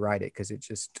got to rewrite it because it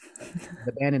just,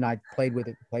 the band and I played with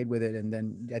it. And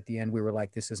then at the end, we were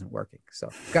like, this isn't working. So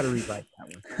got to rewrite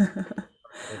that one.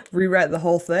 Rewrite the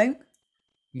whole thing?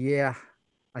 Yeah,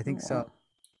 I Oh, think so. wow.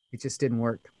 It just didn't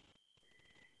work.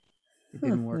 It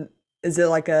didn't work. Is it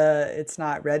like a it's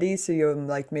not ready, so you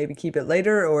like maybe keep it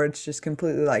later, or it's just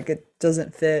completely like it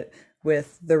doesn't fit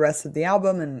with the rest of the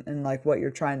album and like what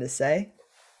you're trying to say?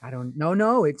 I don't, no,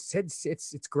 no, it's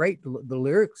great. The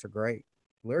lyrics are great.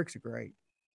 The lyrics are great.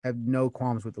 I have no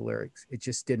qualms with the lyrics. It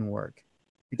just didn't work.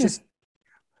 It just,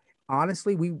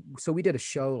 honestly, we did a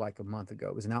show like a month ago.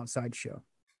 It was an outside show.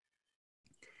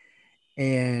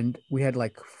 And we had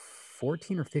like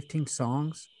 14 or 15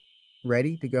 songs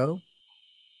ready to go.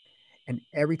 And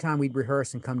every time we'd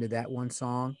rehearse and come to that one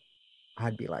song,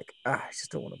 I'd be like, I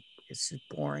just don't want to, it's just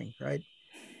boring, right?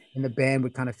 And the band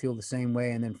would kind of feel the same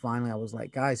way. And then finally I was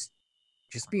like, guys,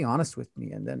 just be honest with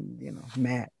me. And then,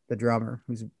 Matt, the drummer,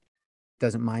 who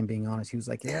doesn't mind being honest, he was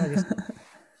like, yeah,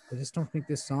 I just don't think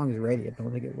this song is ready. I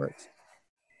don't think it works.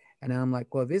 And I'm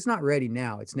like, well, if it's not ready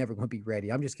now, it's never going to be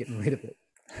ready. I'm just getting rid of it.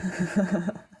 So,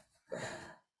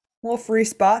 Well, free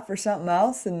spot for something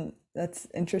else, and that's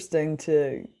interesting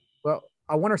to, well,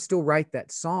 I want to still write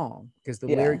that song because the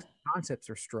yeah. lyrics concepts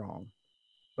are strong,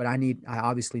 but I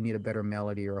obviously need a better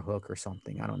melody or a hook or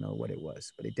something. I don't know what it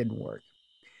was, but it didn't work.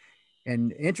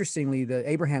 And interestingly, the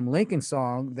Abraham Lincoln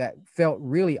song that felt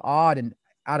really odd and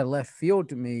out of left field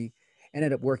to me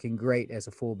ended up working great as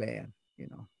a full band.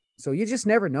 So you just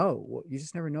never know. You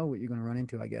just never know what you're going to run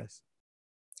into, I guess.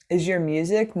 Is your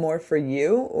music more for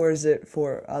you or is it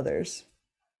for others?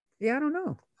 Yeah, I don't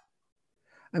know.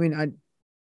 I mean,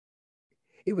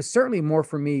 it was certainly more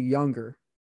for me younger,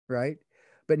 right?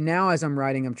 But now as I'm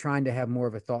writing, I'm trying to have more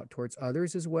of a thought towards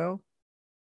others as well.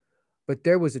 But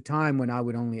there was a time when I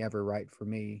would only ever write for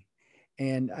me.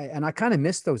 And I kind of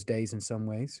miss those days in some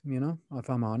ways, if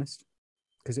I'm honest,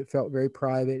 because it felt very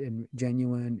private and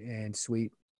genuine and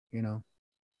sweet, you know.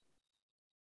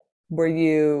 Were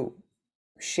you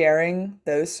sharing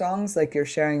those songs like you're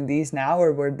sharing these now,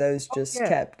 or were those Oh, just yeah.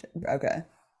 kept? Okay.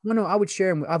 No, no, I would share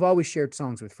them. I've always shared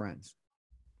songs with friends,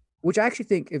 which I actually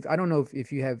think if I don't know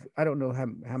if you have, I don't know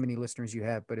how many listeners you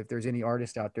have, but if there's any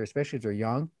artists out there, especially if they're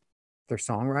young, they're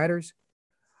songwriters,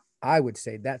 I would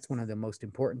say that's one of the most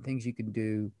important things you can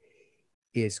do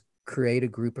is create a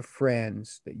group of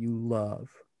friends that you love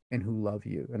and who love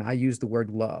you. And I use the word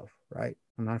love, right?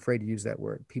 I'm not afraid to use that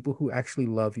word. People who actually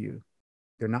love you.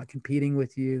 They're not competing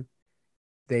with you.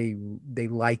 They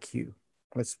like you.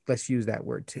 Let's use that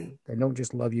word too. They don't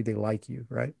just love you, they like you,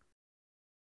 right?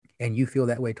 And you feel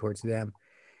that way towards them.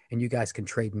 And you guys can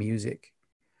trade music.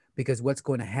 Because what's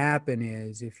going to happen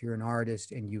is if you're an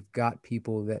artist and you've got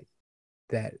people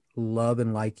that love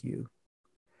and like you,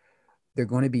 they're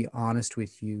going to be honest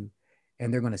with you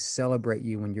and they're going to celebrate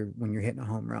you when you're hitting a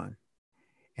home run.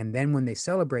 And then when they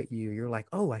celebrate you, you're like,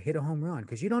 oh, I hit a home run.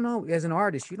 Because you don't know, as an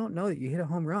artist, you don't know that you hit a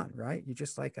home run, right? You're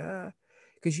just like,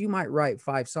 because you might write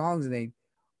 5 songs and they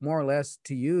more or less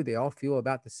to you, they all feel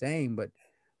about the same. But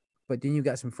then you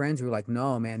got some friends who are like,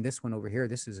 no, man, this one over here,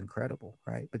 this is incredible,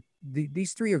 right? But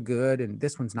these three are good and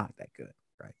this one's not that good,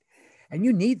 right? And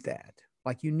you need that.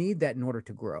 Like you need that in order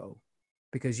to grow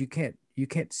because you can't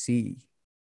see,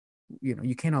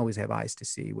 you can't always have eyes to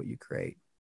see what you create,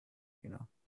 you know.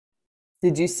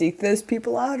 Did you seek those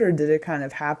people out, or did it kind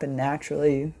of happen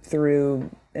naturally through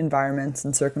environments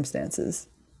and circumstances?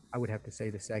 I would have to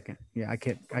say the second. Yeah, I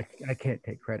can't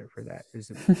take credit for that.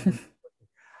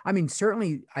 I mean,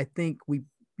 certainly I think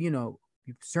you know,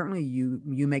 certainly you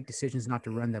make decisions not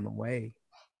to run them away,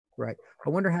 right? I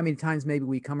wonder how many times maybe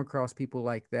we come across people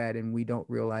like that and we don't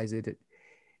realize it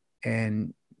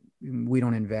and we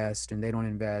don't invest and they don't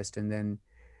invest and then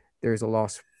there's a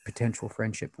lost potential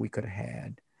friendship we could have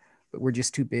had. But we're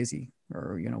just too busy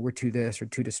or we're too this or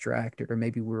too distracted or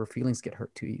maybe our feelings get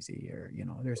hurt too easy or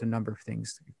there's a number of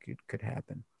things that could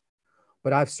happen.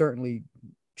 But I've certainly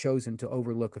chosen to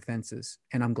overlook offenses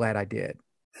and I'm glad I did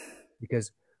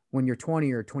because when you're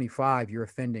 20 or 25 you're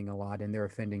offending a lot and they're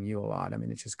offending you a lot. I mean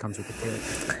it just comes with the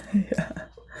territory. Yeah. But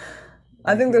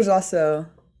I if think you there's also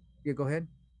yeah, go ahead.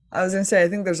 I was gonna say, I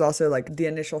think there's also like the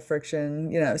initial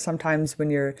friction, sometimes when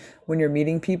you're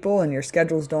meeting people and your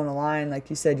schedules don't align, like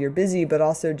you said, you're busy, but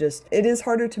also just it is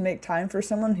harder to make time for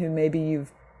someone who maybe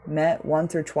you've met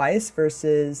once or twice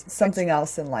versus That's something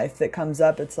else in life that comes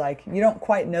up. It's like you don't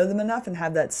quite know them enough and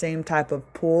have that same type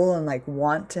of pull and like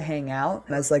want to hang out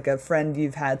as like a friend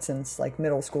you've had since like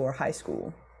middle school or high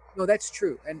school. no, that's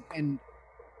true.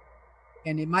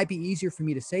 And it might be easier for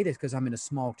me to say this because I'm in a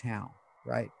small town,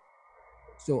 right?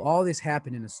 So all this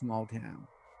happened in a small town.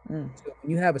 Mm. So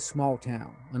when you have a small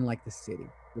town, unlike the city,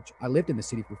 which I lived in the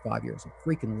city for 5 years, I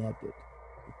freaking loved it.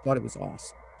 I thought it was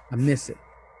awesome. I miss it.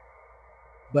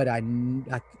 But I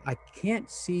can't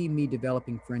see me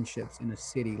developing friendships in a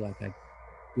city like I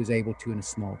was able to in a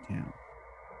small town,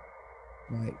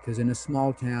 right? Because in a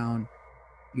small town,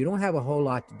 you don't have a whole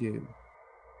lot to do.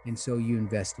 And so you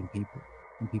invest in people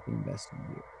and people invest in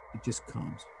you. It just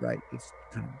comes, right? It's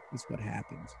what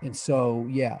happens. And so,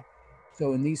 yeah.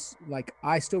 So in these, like,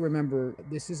 I still remember,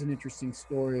 this is an interesting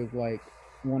story of like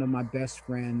one of my best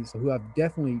friends who I've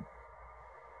definitely,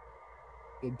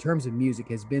 in terms of music,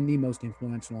 has been the most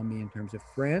influential on me in terms of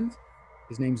friends.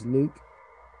 His name's Luke.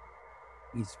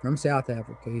 He's from South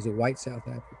Africa. He's a white South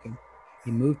African.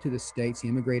 He moved to the States. He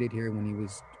immigrated here when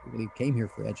he came here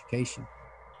for education.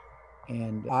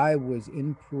 And I was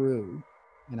in Peru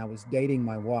and I was dating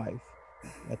my wife.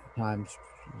 At the time, she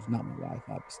was not my wife,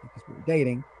 obviously, because we were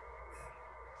dating.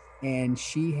 And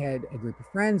she had a group of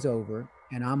friends over,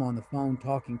 and I'm on the phone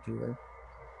talking to her.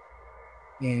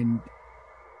 And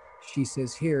she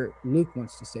says, "Here, Luke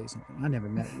wants to say something." I never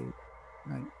met Luke,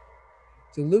 right?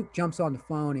 So Luke jumps on the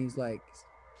phone. He's like,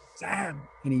 "Sam,"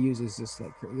 and he uses this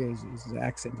like his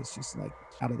accent is just like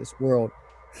out of this world.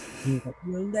 And he's like,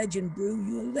 "You're a legend, bro.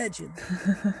 You're a legend."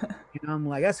 And I'm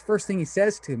like, that's the first thing he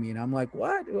says to me. And I'm like,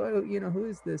 what? Well, who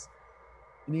is this?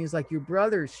 And he's like, your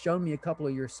brother's shown me a couple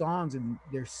of your songs and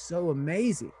they're so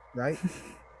amazing, right?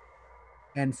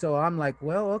 And so I'm like,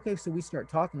 well, okay. So we start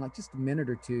talking like just a minute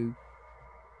or two.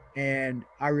 And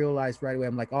I realized right away,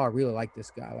 I'm like, oh, I really like this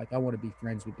guy. Like, I want to be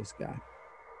friends with this guy.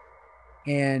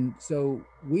 And so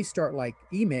we start like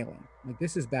emailing. Like,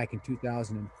 this is back in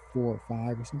 2004 or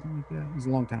five or something like that. It was a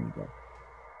long time ago.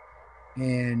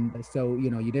 And so,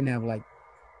 you didn't have like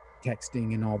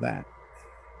texting and all that.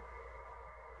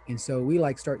 And so we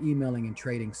like start emailing and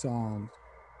trading songs.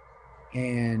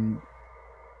 And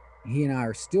he and I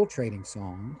are still trading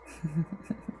songs.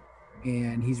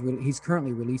 And he's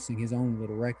currently releasing his own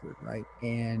little record, right?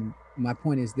 And my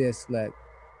point is this: that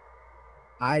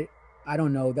I I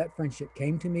don't know, that friendship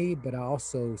came to me, but I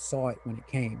also saw it when it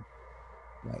came,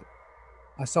 right?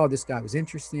 I saw this guy was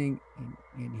interesting,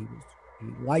 and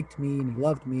he liked me and he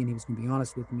loved me and he was going to be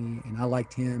honest with me, and I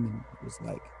liked him, and it was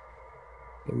like,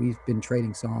 yeah, we've been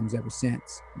trading songs ever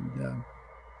since, and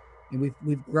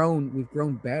we've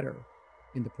grown better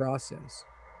in the process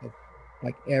of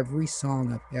like every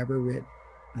song I've ever written.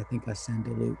 I think I send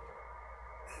to Luke,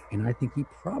 and I think he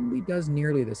probably does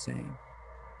nearly the same,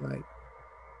 right?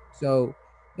 So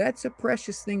that's a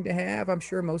precious thing to have. I'm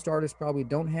sure most artists probably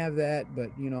don't have that, but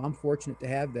I'm fortunate to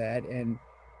have that. And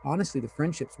honestly, the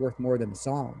friendship's worth more than the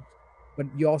songs, but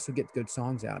you also get good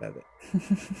songs out of it.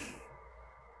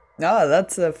 No,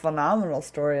 that's a phenomenal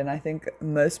story, and I think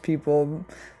most people,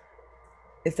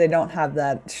 if they don't have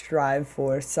that, strive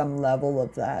for some level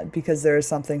of that because there is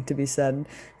something to be said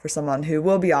for someone who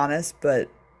will be honest, but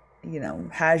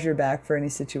has your back for any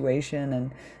situation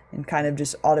and kind of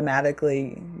just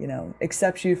automatically,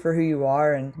 accepts you for who you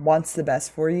are and wants the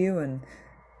best for you and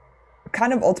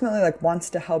kind of ultimately like wants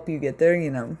to help you get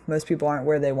there. Most people aren't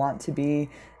where they want to be.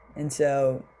 And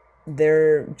so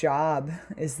their job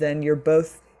is then you're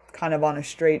both kind of on a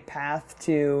straight path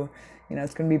to,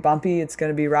 it's going to be bumpy, it's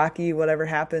going to be rocky, whatever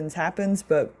happens, happens.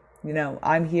 But,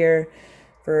 I'm here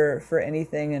for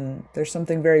anything. And there's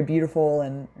something very beautiful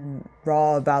and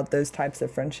raw about those types of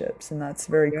friendships. And that's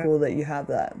very Yeah. cool that you have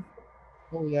that.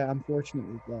 Oh yeah, I'm fortunate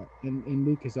with that. And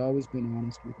Luke has always been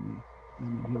honest with me. I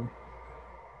mean,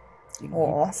 Oh,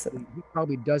 awesome. he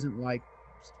probably doesn't like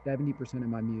 70% of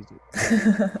my music.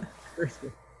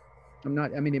 Seriously. I'm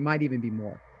not, I mean, it might even be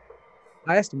more.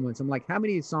 I asked him once, I'm like, how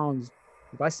many songs,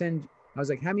 if I send, I was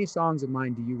like, how many songs of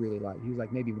mine do you really like? He was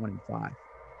like, maybe one in five.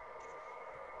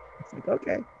 It's like,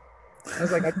 okay. I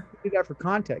was like, I do that for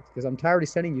context because I'm tired of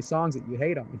sending you songs that you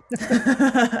hate on.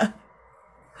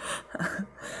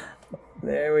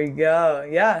 There we go.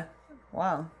 Yeah.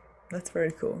 Wow. That's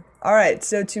very cool. All right.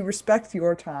 So, to respect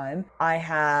your time, I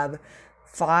have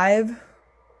five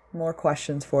more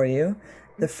questions for you.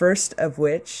 The first of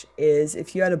which is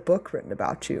if you had a book written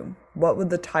about you, what would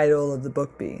the title of the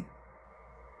book be?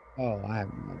 Oh, I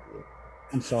have no idea.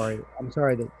 I'm sorry. I'm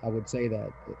sorry that I would say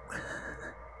that. But,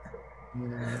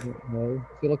 I don't know.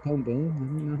 Silicone Boone? I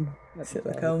don't know. I'm sorry.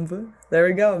 Silicone Boone. There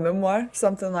we go. Memoir,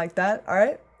 something like that. All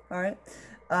right. All right.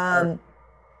 Sorry.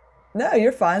 No,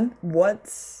 you're fine.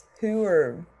 Who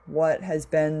or what has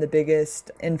been the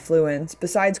biggest influence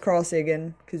besides Carl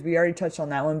Sagan? Because we already touched on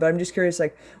that one, but I'm just curious,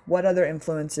 like, what other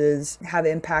influences have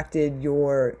impacted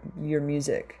your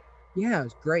music? Yeah,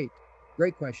 it's great.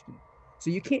 Great question. So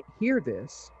you can't hear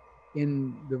this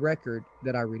in the record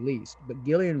that I released, but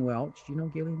Gillian Welch, do you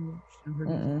know Gillian Welch? You know her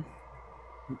music?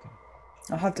 Okay.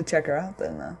 I'll have to check her out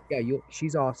then, though. Yeah,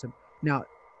 she's awesome. Now,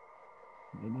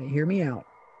 hear me out.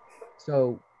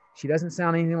 So she doesn't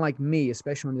sound anything like me,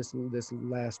 especially on this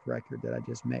last record that I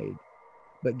just made.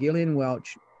 But Gillian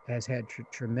Welch has had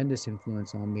tremendous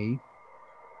influence on me.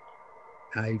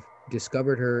 I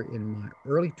discovered her in my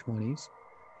early 20s.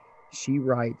 She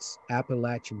writes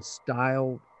Appalachian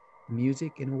style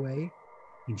music in a way,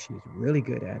 and she's really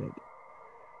good at it.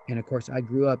 And of course, I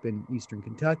grew up in Eastern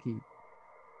Kentucky,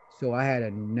 so I had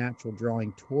a natural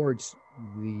drawing towards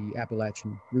the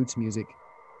Appalachian roots music.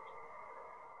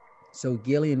 So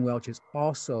Gillian Welch is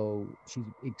also, she's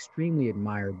extremely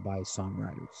admired by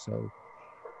songwriters. So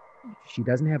she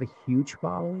doesn't have a huge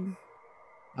following.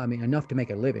 I mean, enough to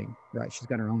make a living, right? She's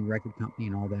got her own record company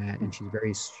and all that, and she's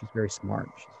very smart.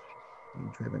 She's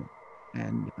driven.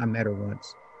 And I met her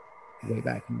once, way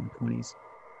back in my 20s,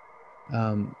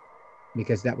 um,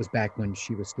 because that was back when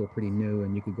she was still pretty new,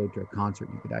 and you could go to a concert,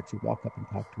 and you could actually walk up and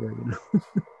talk to her, you know.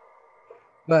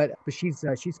 But she's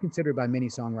considered by many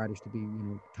songwriters to be,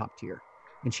 top tier,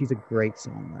 and she's a great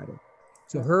songwriter.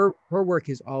 So her work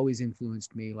has always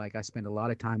influenced me. Like I spent a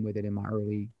lot of time with it in my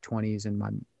early 20s and my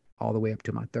all the way up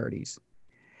to my 30s.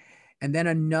 And then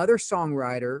another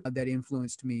songwriter that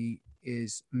influenced me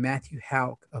is Matthew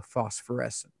Houck of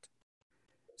Phosphorescent.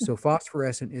 So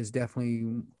Phosphorescent is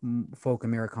definitely folk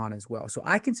Americana as well. So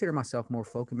I consider myself more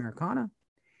folk Americana,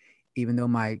 even though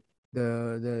my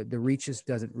the reaches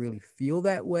doesn't really feel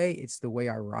that way. It's the way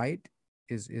I write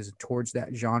is towards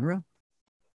that genre.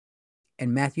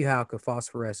 And Matthew Houck of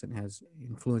Phosphorescent has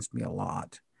influenced me a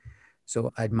lot.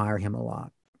 So I admire him a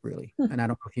lot, really. And I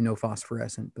don't know if you know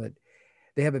Phosphorescent, but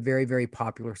they have a very, very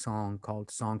popular song called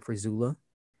Song for Zula.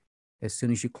 As soon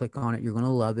as you click on it, you're going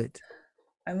to love it.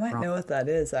 I might From, know what that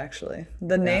is, actually.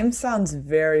 The yeah, name sounds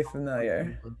very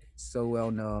familiar. so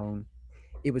well known.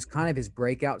 It was kind of his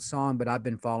breakout song, but I've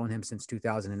been following him since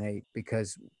 2008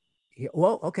 because,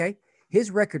 okay,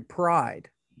 his record Pride,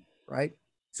 right?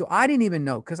 So I didn't even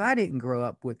know because I didn't grow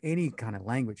up with any kind of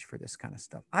language for this kind of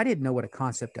stuff. I didn't know what a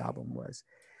concept album was.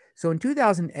 So in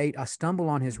 2008, I stumbled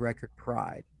on his record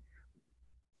Pride,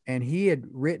 and he had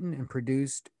written and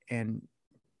produced and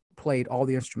played all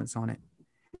the instruments on it.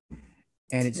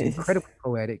 And it's Jeez. incredibly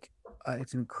poetic.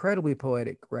 It's an incredibly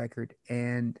poetic record,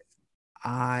 and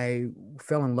I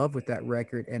fell in love with that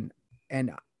record. And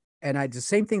and I the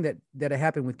same thing that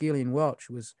happened with Gillian Welch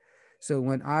was, so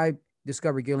when I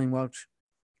discovered Gillian Welch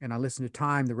and I listened to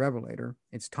Time the Revelator,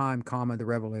 it's Time, comma the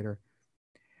Revelator.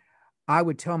 I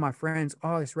would tell my friends,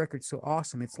 "Oh, this record's so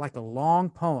awesome! It's like a long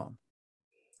poem."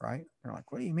 Right? They're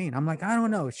like, "What do you mean?" I'm like, "I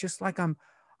don't know. It's just like I'm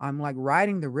like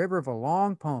riding the river of a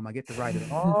long poem. I get to ride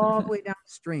it all the way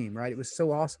downstream, right?" It was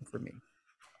so awesome for me.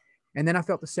 And then I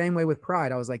felt the same way with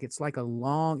Pride. I was like, it's like a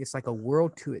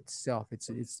world to itself.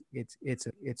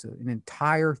 An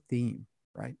entire theme,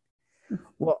 right?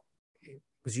 Well, it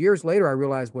was years later I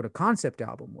realized what a concept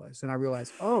album was, and I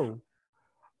realized, oh,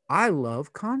 I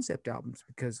love concept albums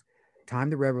because Time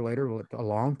the Revelator, a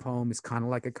long poem, is kind of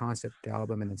like a concept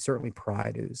album, and then certainly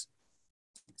Pride is.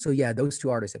 So yeah, those two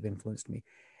artists have influenced me.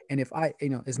 And if I,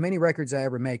 as many records I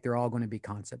ever make, they're all going to be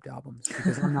concept albums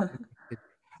because I'm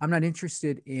not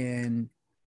interested I'm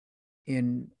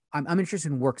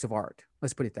interested in works of art.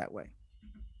 Let's put it that way.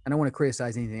 I don't want to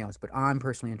criticize anything else, but I'm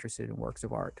personally interested in works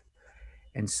of art.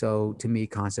 And so to me,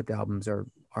 concept albums are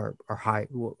high.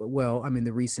 Well, I mean,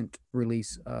 the recent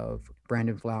release of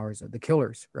Brandon Flowers of The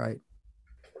Killers, right?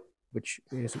 Which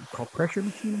is called Pressure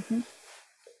Machine, I think.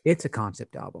 It's a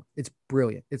concept album. It's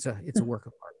brilliant. It's a work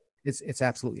of art. It's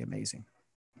absolutely amazing.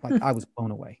 Like I was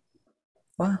blown away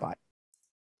Wow. by it.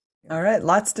 Yeah. All right,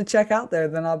 lots to check out there.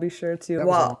 Then I'll be sure to. That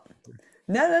was a long. Well,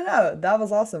 no, no, no. That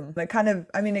was awesome. It kind of,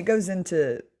 I mean, it goes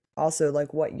into also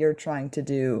like what you're trying to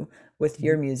do with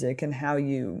your Mhm. music and how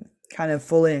you kind of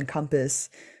fully encompass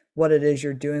what it is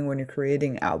you're doing when you're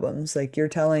creating albums. Like you're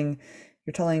telling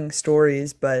you're telling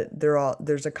stories, but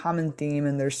there's a common theme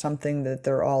and there's something that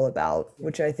they're all about,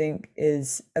 which I think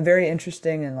is a very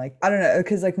interesting and like I don't know,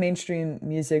 because like mainstream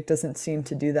music doesn't seem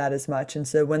to do that as much. And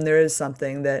so when there is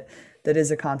something that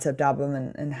is a concept album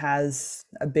and has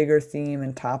a bigger theme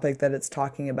and topic that it's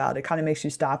talking about, it kind of makes you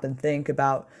stop and think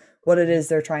about what it is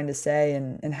they're trying to say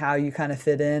and how you kind of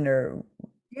fit in or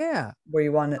Yeah. where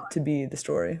you want it to be the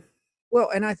story. Well,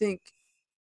 and I think,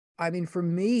 I mean, for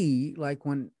me, like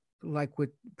with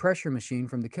Pressure Machine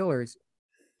from the Killers,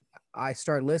 I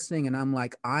start listening and I'm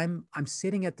like, I'm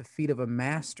sitting at the feet of a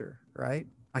master, right?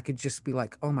 I could just be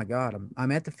like, oh my God,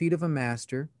 I'm at the feet of a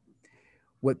master.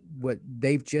 What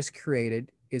they've just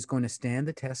created is going to stand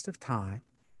the test of time.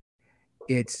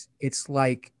 It's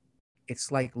like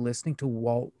listening to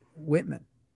Walt Whitman.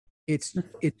 It's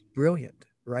brilliant,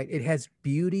 right? It has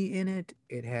beauty in it,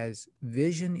 it has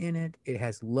vision in it, it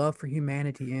has love for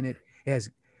humanity in it, it has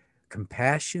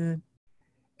compassion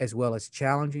as well as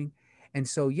challenging. And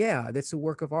so yeah, that's a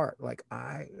work of art. Like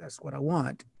I that's what I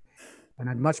want. And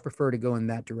I'd much prefer to go in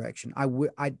that direction.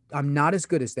 I'm not as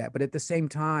good as that, but at the same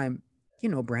time,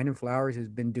 Brandon Flowers has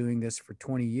been doing this for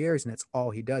 20 years and that's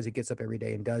all he does. He gets up every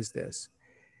day and does this.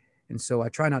 And so I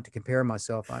try not to compare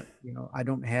myself. I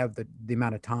don't have the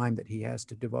amount of time that he has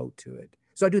to devote to it.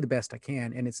 So I do the best I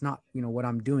can. And it's not, what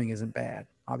I'm doing isn't bad.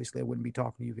 Obviously I wouldn't be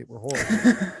talking to you if it were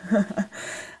horrible.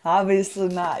 Obviously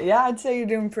not. Yeah, I'd say you're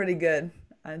doing pretty good.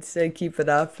 I'd say keep it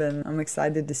up, and I'm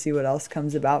excited to see what else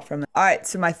comes about from it. All right,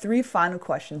 so my three final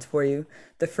questions for you.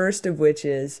 The first of which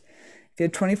is if you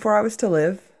had 24 hours to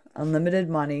live, unlimited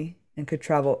money, and could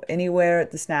travel anywhere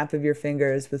at the snap of your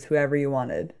fingers with whoever you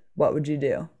wanted, what would you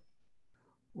do?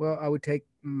 Well, I would take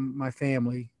my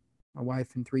family, my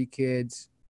wife and three kids,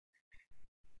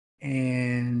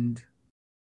 and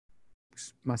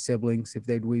my siblings, if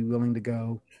they'd be willing to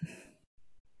go,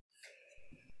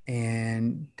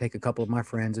 and take a couple of my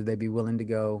friends if they'd be willing to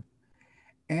go.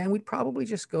 And we'd probably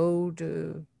just go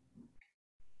to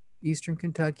Eastern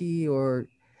Kentucky or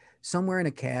somewhere in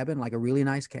a cabin, like a really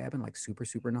nice cabin, like super,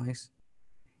 super nice.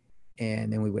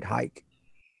 And then we would hike,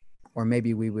 or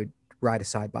maybe we would ride a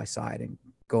side by side and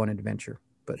go on an adventure.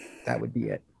 But that would be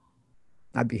it.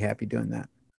 I'd be happy doing that.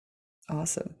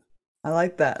 Awesome. I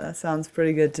like that. That sounds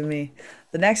pretty good to me.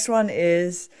 The next one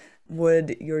is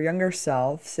would your younger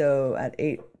self, so at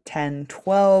 8, 10,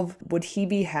 12, would he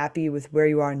be happy with where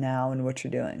you are now and what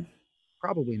you're doing?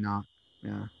 Probably not.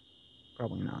 Yeah,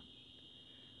 probably not.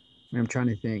 I mean, I'm trying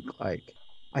to think. Like,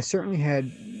 I certainly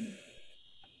had,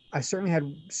 I certainly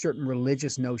had certain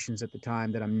religious notions at the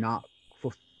time that I'm not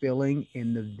fulfilling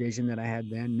in the vision that I had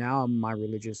then. Now my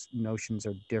religious notions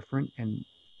are different, and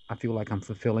I feel like I'm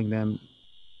fulfilling them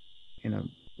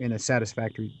in a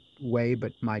satisfactory way.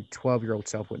 But my 12-year-old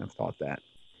self wouldn't have thought that,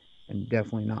 and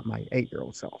definitely not my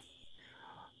 8-year-old self.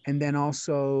 And then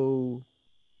also,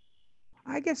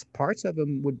 I guess parts of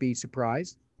them would be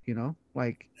surprised.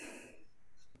 Like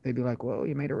they'd be like, "Well,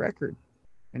 you made a record,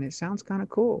 and it sounds kind of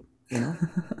cool." Kind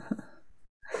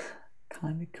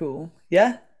of cool.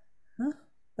 Yeah. Huh.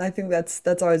 I think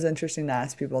that's always interesting to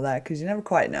ask people that because you never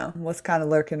quite know what's kind of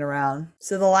lurking around.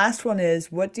 So the last one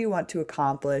is what do you want to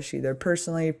accomplish either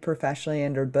personally, professionally,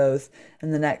 and or both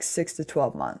in the next 6 to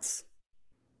 12 months?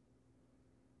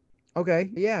 Okay,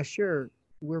 yeah, sure.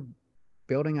 We're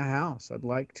building a house. I'd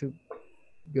like to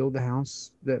build the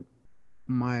house that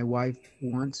my wife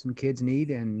wants and kids need,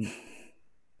 and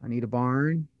I need a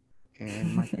barn,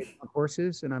 and my kids want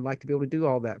horses, and I'd like to be able to do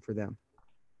all that for them.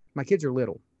 My kids are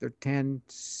little. They're 10,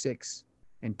 6,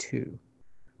 and 2,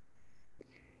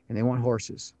 and they want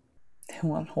horses. They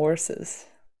want horses.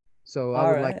 So I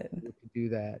All would like right. to do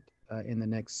that in the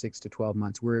next 6 to 12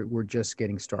 months. We're just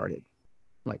getting started,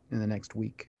 like in the next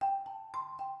week.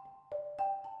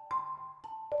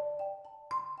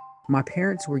 My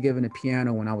parents were given a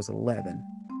piano when I was 11.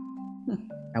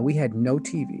 And we had no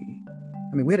TV.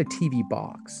 I mean, we had a TV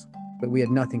box, but we had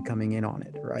nothing coming in on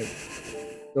it, right?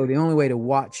 So the only way to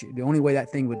watch it, the only way that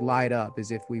thing would light up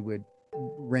is if we would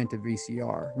rent a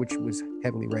VCR, which was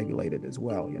heavily regulated as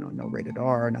well, no rated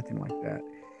R, nothing like that.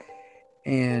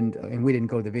 And we didn't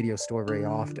go to the video store very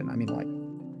often. I mean, like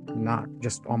not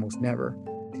just almost never.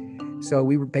 So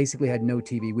we basically had no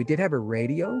TV. We did have a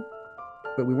radio,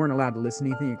 but we weren't allowed to listen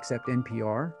to anything except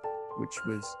NPR, which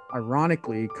was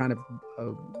ironically kind of,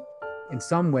 in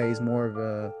some ways, more of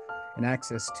an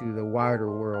access to the wider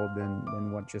world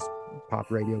than what just pop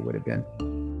radio would have been,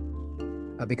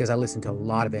 because I listened to a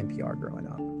lot of NPR growing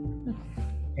up.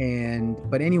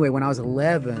 But anyway, when I was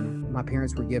 11, my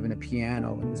parents were given a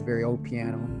piano. It was a very old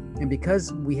piano. And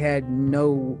because we had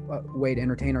no way to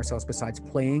entertain ourselves besides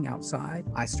playing outside,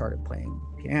 I started playing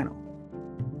piano.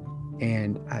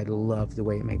 and I loved the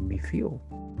way it made me feel.